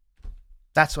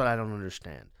 That's what I don't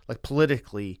understand. Like,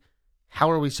 politically, how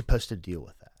are we supposed to deal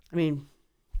with that? I mean,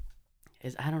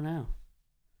 I don't know.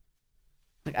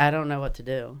 Like, I don't know what to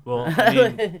do. Well, I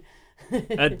mean,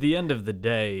 at the end of the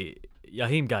day,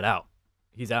 Yahim got out.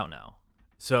 He's out now.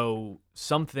 So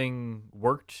something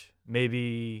worked.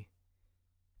 Maybe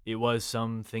it was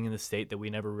something in the state that we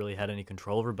never really had any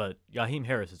control over, but Yahim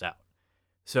Harris is out.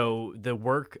 So the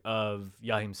work of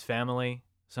Yahim's family,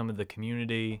 some of the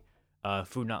community,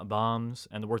 Food Not Bombs,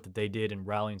 and the work that they did in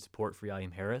rallying support for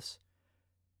Yahim Harris,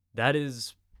 that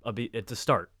is it's a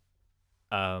start.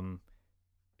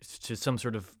 To some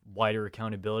sort of wider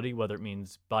accountability, whether it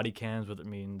means body cams, whether it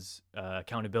means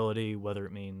accountability, whether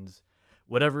it means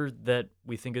whatever that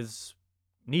we think is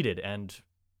needed. And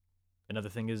another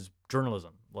thing is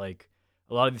journalism. Like,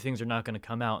 a lot of these things are not going to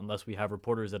come out unless we have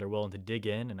reporters that are willing to dig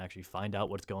in and actually find out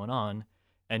what's going on.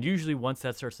 And usually once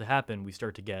that starts to happen, we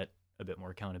start to get a bit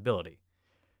more accountability.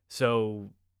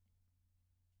 So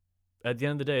at the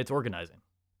end of the day, it's organizing.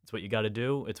 It's what you got to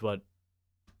do. It's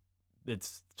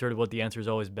sort of what the answer has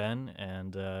always been.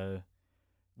 And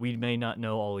we may not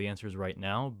know all the answers right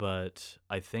now, but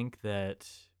I think that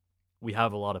we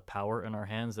have a lot of power in our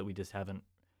hands that we just haven't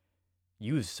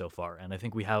used so far. And I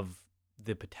think we have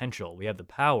the potential. We have the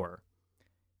power.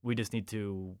 We just need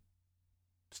to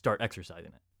start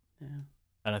exercising it. Yeah.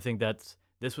 And I think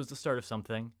this was the start of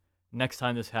something. Next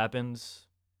time this happens,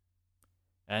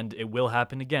 And it will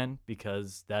happen again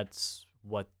because that's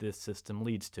what this system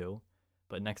leads to.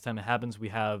 But next time it happens, we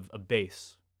have a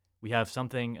base. We have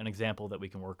something, an example that we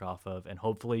can work off of, and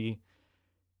hopefully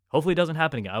it doesn't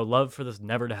happen again. I would love for this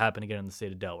never to happen again in the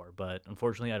state of Delaware, but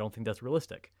unfortunately, I don't think that's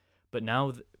realistic. But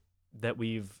now that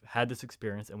we've had this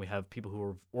experience and we have people who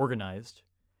are organized,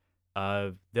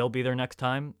 they'll be there next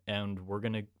time, and we're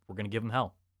gonna give them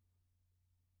hell.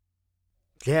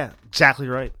 Yeah, exactly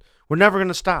right. We're never going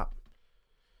to stop.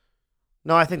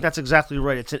 No, I think that's exactly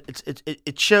right.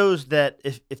 It shows that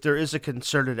if there is a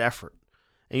concerted effort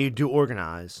and you do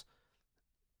organize,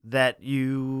 that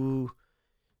you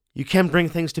can bring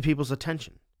things to people's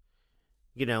attention.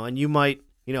 And you might,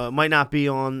 it might not be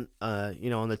on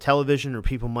on the television, or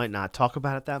people might not talk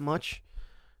about it that much,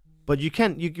 but you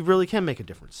really can make a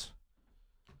difference.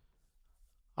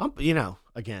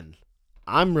 Again,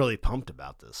 I'm really pumped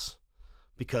about this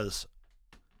because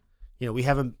we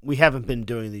haven't been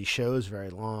doing these shows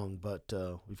very long, but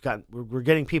we're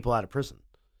getting people out of prison.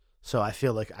 So I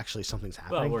feel like actually something's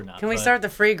happening. Well, we're not. Can we start the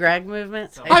Free Greg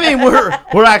movement? I mean,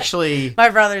 we're actually. My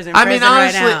brother's in prison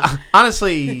right now.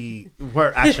 Honestly,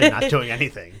 we're actually not doing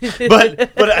anything.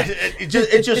 But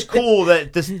it's just cool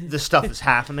that this stuff is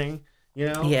happening.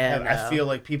 Yeah. And I feel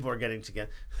like people are getting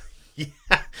together. Yeah,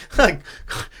 like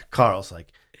Carl's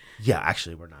like, yeah,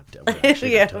 actually, we're not doing.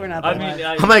 We're not. I mean,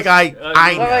 I'm like, I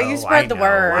know. Well, you spread the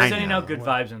word. We're sending out good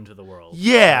vibes into the world.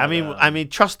 Yeah, I mean,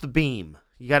 trust the beam.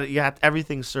 You got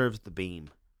everything serves the beam.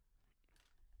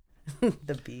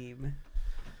 The beam.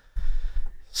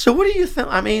 So what do you think?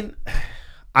 I mean,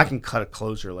 I can cut a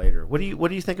closer later. What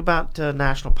do you think about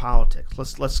national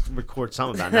politics? Let's record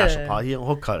something about national politics.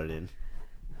 He'll cut it in.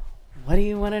 What do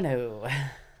you want to know?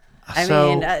 I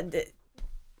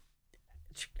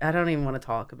don't even want to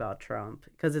talk about Trump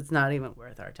because it's not even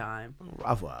worth our time.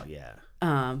 Well, yeah.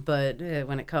 But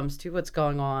when it comes to what's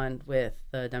going on with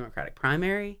the Democratic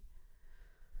primary,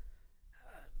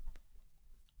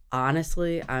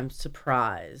 honestly, I'm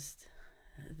surprised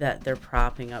that they're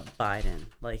propping up Biden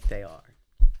like they are.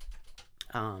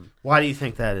 Why do you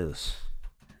think that is?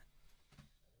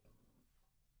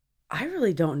 I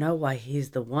really don't know why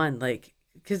he's the one,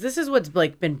 because this is what's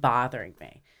been bothering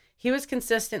me. He was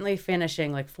consistently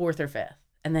finishing 4th or 5th,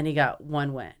 and then he got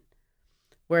one win.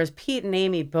 Whereas Pete and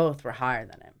Amy both were higher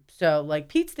than him. So,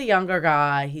 Pete's the younger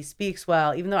guy. He speaks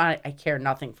well, even though I care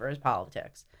nothing for his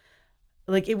politics.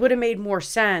 It would have made more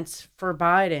sense for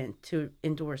Biden to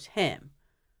endorse him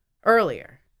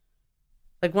earlier.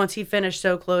 Once he finished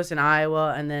so close in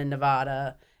Iowa and then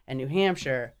Nevada and New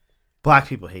Hampshire. Black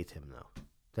people hate him, though.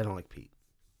 They don't like Pete.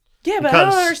 Yeah, but I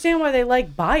don't understand why they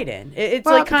like Biden. It's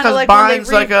kind of like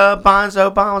Biden's Biden's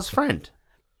Obama's friend.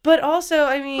 But also,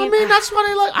 I mean, that's what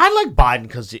I like. I like Biden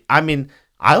because I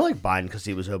like Biden because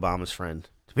he was Obama's friend.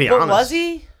 To be honest, was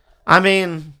he? I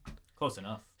mean, close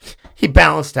enough. He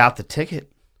balanced out the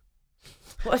ticket.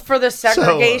 For the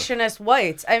segregationist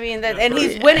whites. I mean, and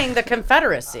he's winning the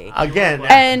Confederacy. Again.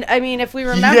 And, I mean, if we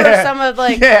remember some of,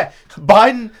 Yeah,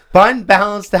 Biden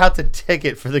balanced out the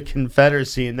ticket for the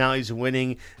Confederacy, and now he's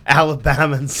winning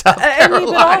Alabama and South Carolina.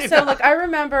 But also, I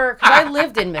remember, because I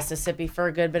lived in Mississippi for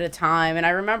a good bit of time, and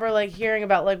I remember, hearing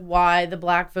about, why the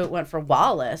black vote went for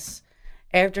Wallace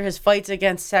after his fights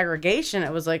against segregation.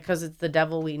 It was, because it's the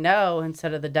devil we know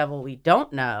instead of the devil we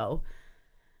don't know.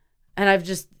 And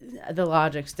the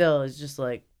logic still is just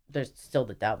there's still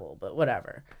the devil, but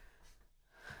whatever.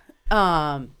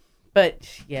 But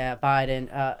yeah,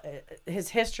 Biden, his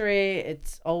history,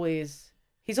 he's always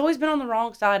been on the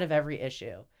wrong side of every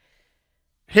issue.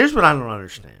 Here's what I don't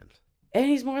understand. And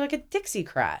he's more like a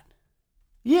Dixiecrat.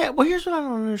 Yeah, well, here's what I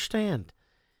don't understand.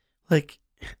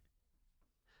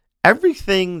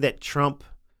 Everything that Trump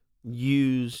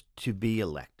used to be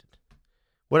elected,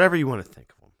 whatever you want to think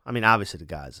of. I mean, obviously the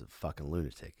guy's a fucking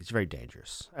lunatic. He's very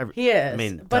dangerous. He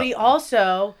is. But he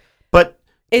also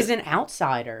is an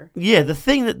outsider. Yeah, the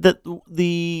thing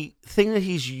that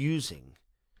he's using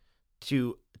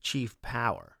to achieve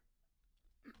power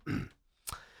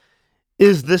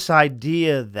is this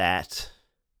idea that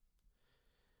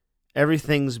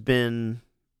everything's been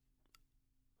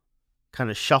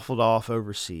kind of shuffled off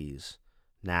overseas,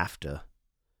 NAFTA,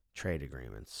 trade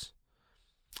agreements,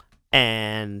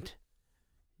 and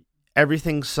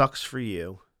everything sucks for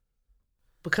you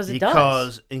because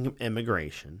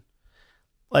immigration,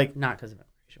 not because of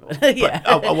immigration, but yeah.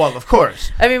 Well, of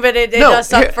course. I mean, but it does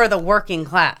suck for the working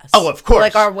class. Oh, of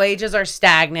course. Our wages are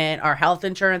stagnant, our health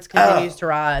insurance continues to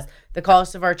rise, the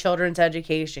cost of our children's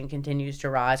education continues to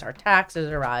rise, our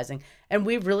taxes are rising, and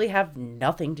we really have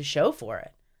nothing to show for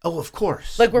it. Oh, of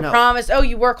course. Like, we're No. promised, oh,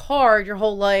 you work hard your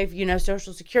whole life,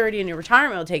 Social Security and your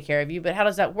retirement will take care of you. But how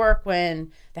does that work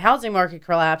when the housing market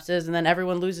collapses and then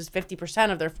everyone loses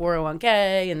 50% of their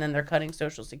 401k, and then they're cutting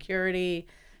Social Security,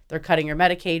 they're cutting your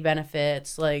Medicaid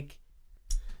benefits? Like,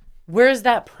 where's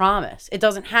that promise? It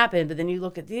doesn't happen. But then you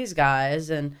look at these guys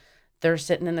and they're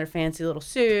sitting in their fancy little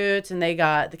suits and they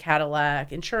got the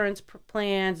Cadillac insurance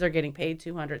plans. They're getting paid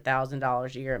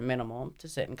 $200,000 a year at minimum to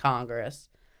sit in Congress,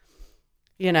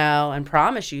 and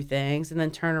promise you things, and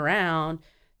then turn around.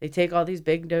 They take all these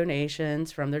big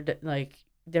donations from their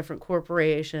different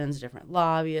corporations, different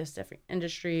lobbyists, different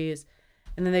industries,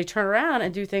 and then they turn around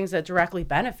and do things that directly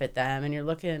benefit them. And you're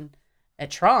looking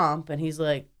at Trump, and he's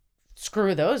like,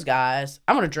 screw those guys.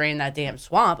 I'm going to drain that damn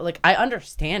swamp. Like, I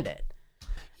understand it.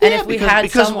 And if we had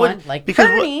someone like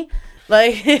Bernie,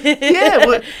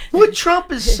 what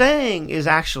Trump is saying is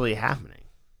actually happening.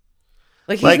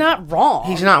 Like, he's not wrong.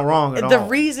 He's not wrong at all. The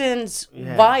reasons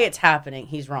why it's happening,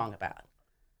 he's wrong about.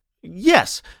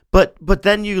 Yes, but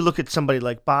then you look at somebody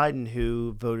like Biden,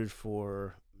 who voted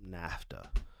for NAFTA,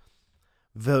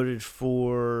 voted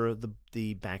for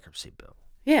the bankruptcy bill.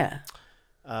 Yeah.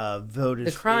 Voted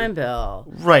the crime bill.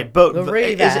 Right, but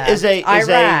the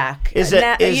Iraq, is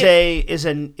a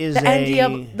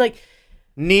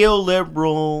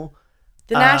neoliberal.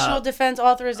 The National Defense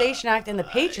Authorization Act and the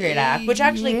Patriot Act, which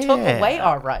actually took away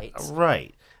our rights.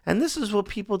 Right. And this is what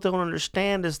people don't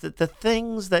understand, is that the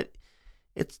things that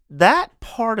it's that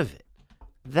part of it,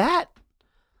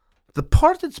 the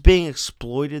part that's being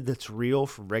exploited, that's real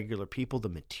for regular people, the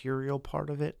material part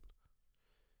of it,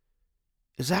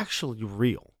 is actually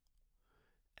real.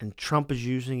 And Trump is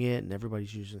using it and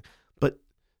everybody's using it. But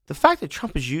the fact that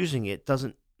Trump is using it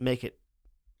doesn't make it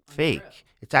fake.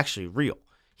 It's actually real.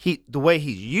 The way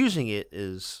he's using it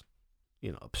is,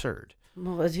 absurd.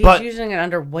 Well, he's using it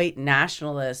under white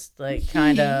nationalist,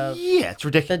 kind of. Yeah, it's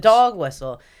ridiculous. The dog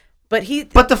whistle. But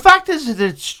the fact is that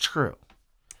it's true.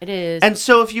 It is. And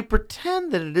so if you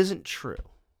pretend that it isn't true,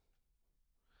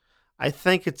 I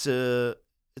think it's a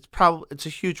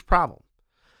huge problem.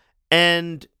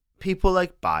 And people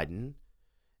like Biden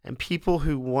and people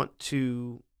who want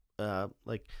to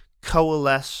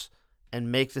coalesce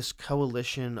and make this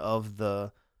coalition of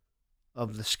the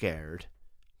scared,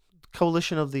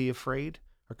 coalition of the afraid,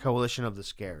 or coalition of the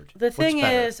scared. The thing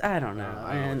is, I don't know.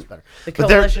 I don't know what's better. The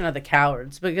coalition of the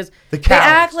cowards, because they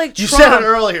act like you Trump said it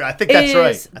earlier. I think that's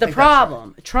right. The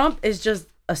problem. Right. Trump is just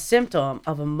a symptom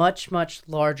of a much, much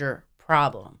larger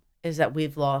problem. Is that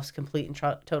we've lost complete and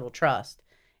total trust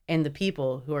in the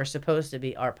people who are supposed to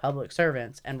be our public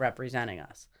servants and representing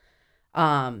us.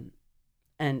 And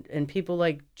people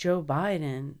like Joe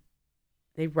Biden,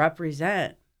 they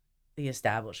represent the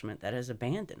establishment that has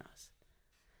abandoned us.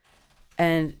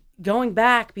 And going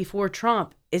back before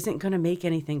Trump isn't going to make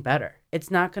anything better. It's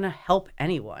not going to help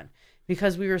anyone,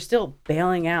 because we were still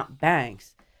bailing out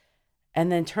banks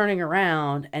and then turning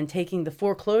around and taking the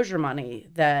foreclosure money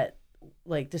that,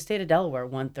 the state of Delaware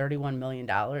won $31 million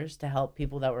to help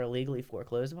people that were illegally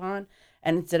foreclosed upon.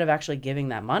 And instead of actually giving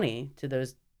that money to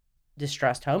those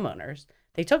distressed homeowners,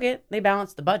 they took it, they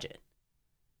balanced the budget.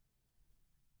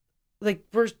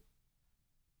 We're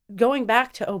going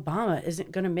back to Obama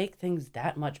isn't going to make things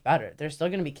that much better. There's still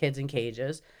going to be kids in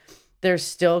cages. There's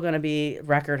still going to be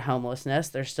record homelessness.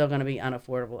 There's still going to be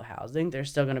unaffordable housing. There's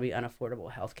still going to be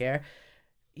unaffordable health care.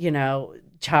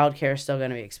 Child care is still going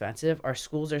to be expensive. Our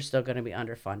schools are still going to be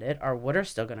underfunded. Our water's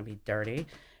still going to be dirty.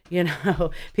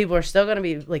 People are still going to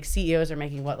be, CEOs are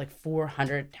making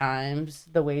 400 times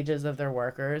the wages of their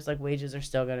workers. Wages are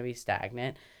still going to be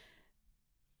stagnant.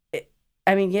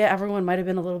 Everyone might have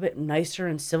been a little bit nicer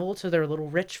and civil to their little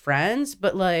rich friends,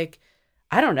 but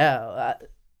I don't know.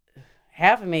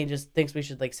 Half of me just thinks we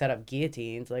should set up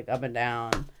guillotines up and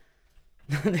down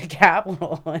the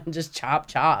Capitol and just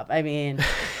chop. Sorry.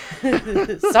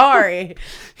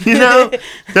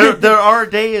 There are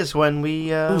days when we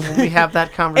have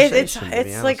that conversation.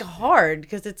 It's hard,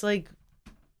 because it's a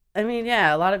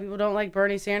lot of people don't like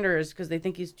Bernie Sanders because they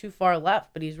think he's too far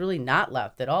left, but he's really not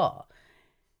left at all.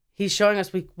 He's showing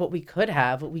us what we could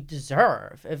have, what we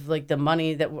deserve, if the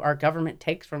money that our government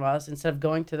takes from us, instead of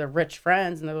going to their rich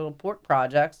friends and their little pork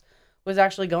projects, was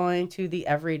actually going to the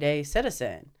everyday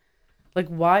citizen.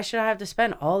 Why should I have to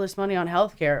spend all this money on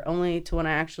healthcare only to, when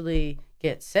I actually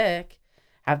get sick,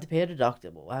 have to pay a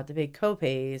deductible, have to pay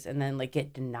copays, and then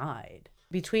get denied?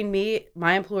 Between me,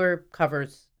 my employer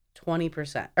covers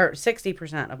 20% or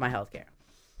 60% of my healthcare.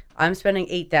 I'm spending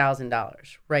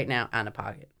 $8,000 right now out of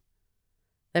pocket.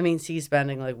 That means he's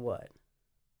spending what?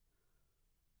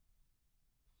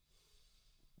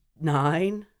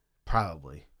 9?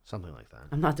 Probably something like that.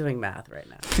 I'm not doing math right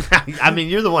now. I mean,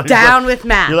 you're the one who's Down like, with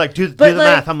math. You're like, do the But,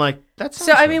 math. I'm like, that's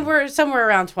So I mean, we're somewhere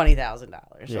around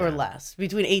 $20,000 Yeah. or less,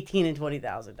 between $18,000 and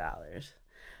 $20,000.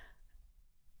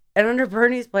 And under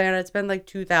Bernie's plan, I'd spend like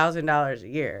 $2,000 a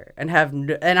year, and I have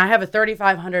a $3,500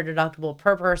 deductible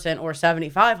per person or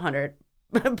 $7,500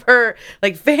 per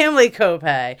like family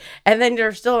copay, and then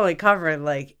you're still only covering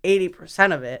like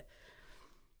 80% of it.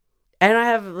 And I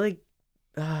have like,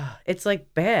 it's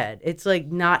like bad. It's like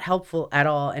not helpful at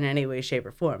all in any way, shape,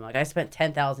 or form. Like I spent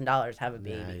 $10,000 to have a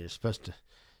baby. Yeah, you're supposed to.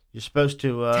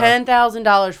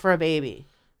 $10,000 for a baby.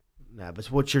 Nah, but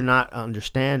what you're not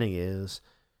understanding is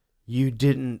you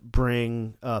didn't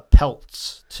bring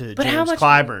pelts to But how James much?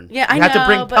 Clyburn. Yeah, I you know. had to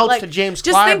bring but, pelts like, to James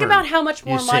just Clyburn. think about how much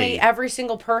more you money see. every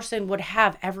single person would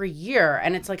have every year,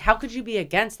 and it's like, how could you be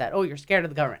against that? Oh, you're scared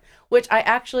of the government, which I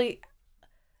actually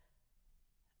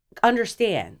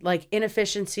understand. Like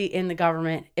inefficiency in the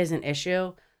government is an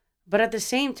issue, but at the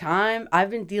same time, I've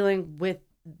been dealing with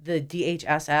the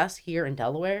DHSS here in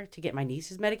Delaware to get my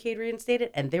niece's Medicaid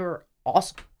reinstated, and they were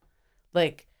awesome.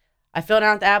 Like, I filled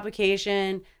out the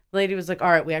application. The lady was like, all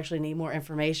right, we actually need more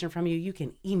information from you. You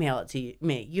can email it to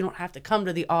me. You don't have to come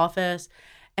to the office.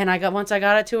 And once I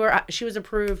got it to her, she was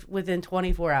approved within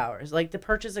 24 hours. Like the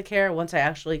purchase of care, once I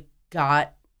actually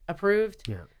got approved,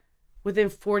 Yeah. within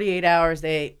 48 hours,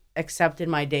 they accepted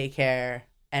my daycare,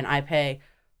 and I pay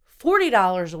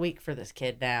 $40 a week for this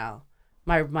kid now.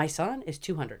 My son is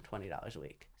 $220 a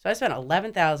week. So I spent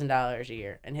 $11,000 a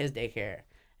year in his daycare,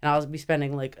 and I'll be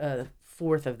spending like a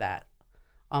fourth of that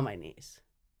on my niece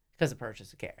because of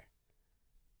purchase of care.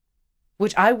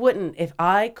 Which I wouldn't, if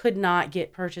I could not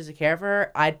get purchase of care for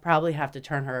her, I'd probably have to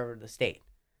turn her over to the state.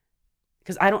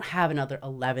 Because I don't have another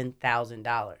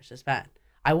 $11,000 to spend.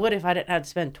 I would if I didn't have to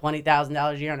spend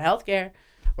 $20,000 a year on healthcare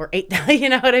or $8,000, you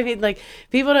know what I mean? Like,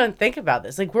 people don't think about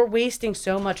this. Like, we're wasting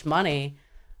so much money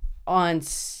on,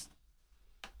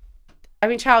 I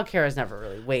mean, childcare is never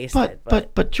really wasted.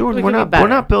 But Jordan, we we're could be better.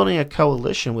 not building a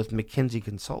coalition with McKinsey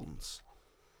Consultants.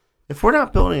 If we're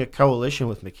not building a coalition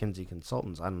with McKinsey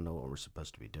Consultants, I don't know what we're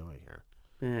supposed to be doing here.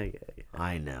 Yeah.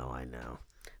 I know.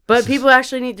 But people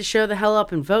actually need to show the hell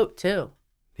up and vote, too.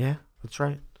 Yeah, that's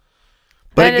right.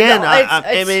 But And again, it's-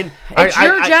 I mean, it's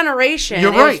your generation.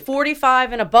 You're It was right.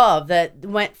 45 and above that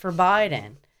went for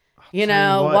Biden. You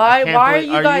know, what, I why can't are believe-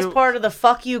 you are guys you- part of the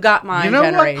fuck you got mine You know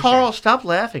generation? what, Carl? Stop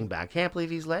laughing back. Can't believe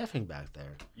he's laughing back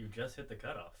there. You just hit the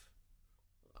cutoff.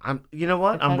 You know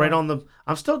what? Okay. I'm right on the.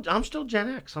 I'm still Gen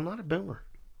X. I'm not a boomer.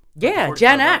 Yeah, 45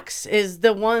 Gen votes. X is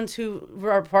the ones who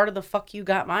are part of the fuck you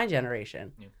got mine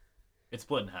generation. It's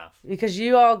split in half. Because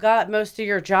you all got most of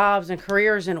your jobs and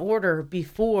careers in order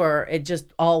before it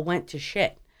just all went to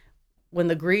shit. When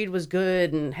the greed was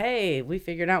good and, hey, we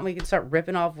figured out we could start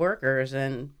ripping off workers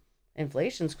and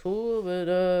inflation's cool,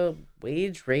 but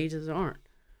wage raises aren't.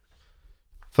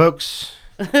 Folks,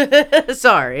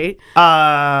 Sorry.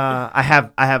 I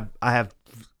have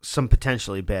some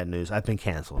potentially bad news. I've been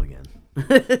canceled again.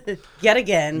 Yet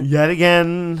again. Yet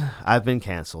again, I've been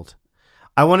canceled.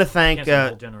 I want to thank. Cancel the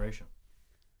whole generation.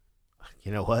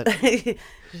 You know what?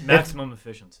 Maximum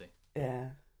efficiency. Yeah.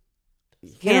 You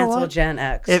know Cancel what? Gen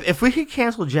X. If we could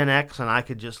cancel Gen X and I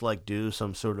could just like do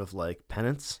some sort of like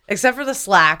penance. Except for the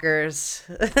slackers.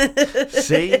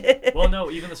 See? Well,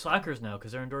 no, even the slackers now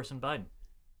because they're endorsing Biden.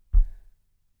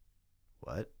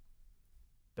 What?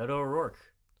 Beto O'Rourke.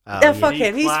 Yeah, fuck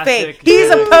him. He's Classic fake. He's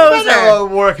a Gen X. poser. Beto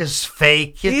O'Rourke is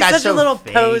fake. He's guy's such so a little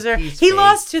fake. poser. He's He fake.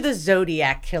 lost to the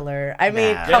Zodiac Killer. I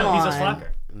mean, Nah. come Yeah, on. he's a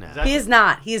slacker. No. Exactly. He is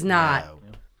not. He's not. No.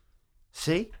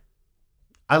 See?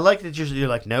 I like that you're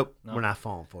like, nope, No. we're not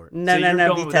falling for it. No, so no, you're no,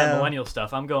 going with that Vito. millennial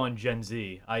stuff. I'm going Gen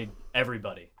Z.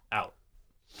 Everybody out.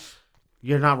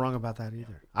 You're not wrong about that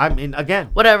either. I mean,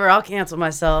 again, Whatever. I'll cancel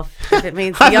myself if it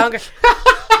means the younger.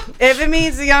 If it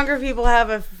means the younger people have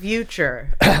a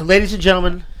future. ladies and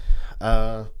gentlemen,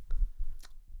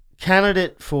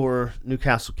 candidate for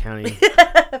Newcastle County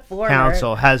Former.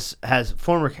 Council has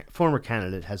former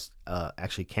candidate has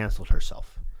actually canceled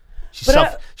herself.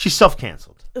 She's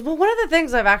self-canceled. Well, one of the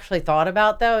things I've actually thought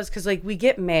about though is because like we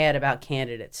get mad about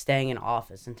candidates staying in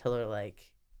office until they're like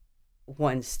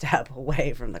one step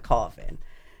away from the coffin,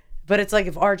 but it's like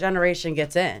if our generation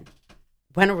gets in,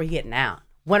 when are we getting out?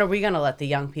 When are we gonna let the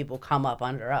young people come up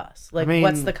under us? Like, I mean-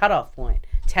 what's the cutoff point?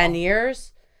 10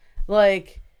 years?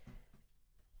 Like,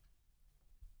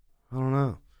 I don't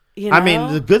know. you know? I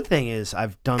mean, the good thing is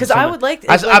I've done. 'Cause so I ma- would like-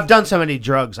 I've, like- I've done so many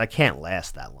drugs. I can't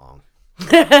last that long.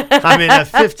 I mean, at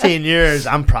 15 years,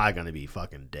 I'm probably gonna be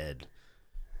fucking dead.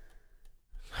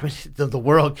 I mean, the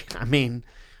world. I mean,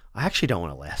 I actually don't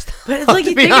want to last. But it's like To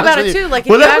you be think honest about with it you. too. Like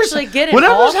if you actually get it,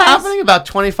 whatever's all happening about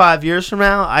 25 years from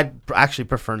now, I'd actually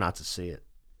prefer not to see it.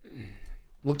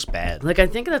 Looks bad. Like I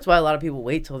think that's why a lot of people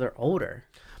wait till they're older.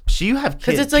 So you have kids.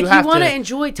 Because it's like you want to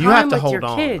enjoy time with your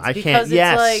kids. I because can't. it's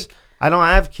Yes, like, I don't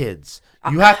have kids.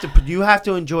 You have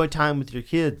to enjoy time with your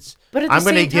kids. But at the I'm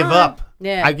going to same give time- up.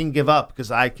 Yeah. I can give up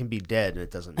because I can be dead and it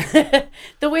doesn't.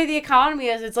 the way the economy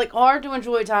is, it's like hard to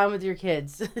enjoy time with your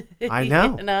kids. I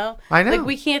know. You know? I know. Like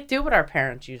we can't do what our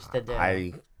parents used to do.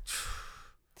 I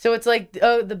So it's like,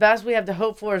 oh, the best we have to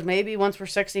hope for is maybe once we're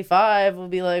 65, we'll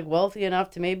be like wealthy enough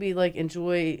to maybe like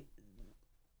enjoy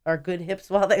our good hips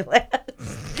while they last.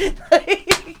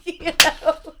 Like, you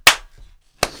know?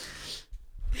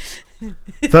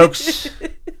 folks,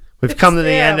 we've come to the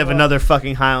end of terrible. another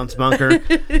fucking Highlands Bunker.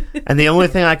 And the only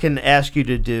thing I can ask you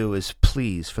to do is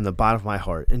please, from the bottom of my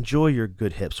heart, enjoy your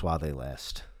good hips while they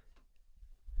last.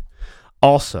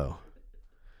 Also,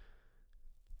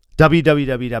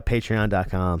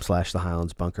 www.patreon.com/The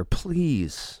Highlands Bunker.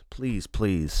 Please, please,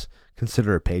 please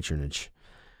consider a patronage.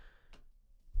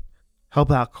 Help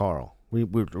out Carl.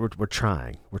 We're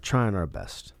trying. We're trying our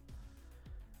best.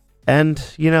 And,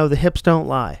 you know, the hips don't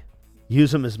lie.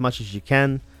 Use them as much as you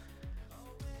can.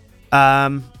 You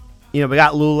know, we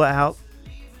got Lula out.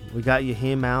 We got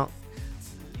Yahim out.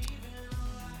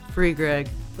 Free Greg.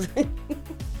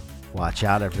 Watch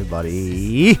out,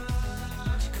 everybody.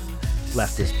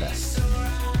 Left is best.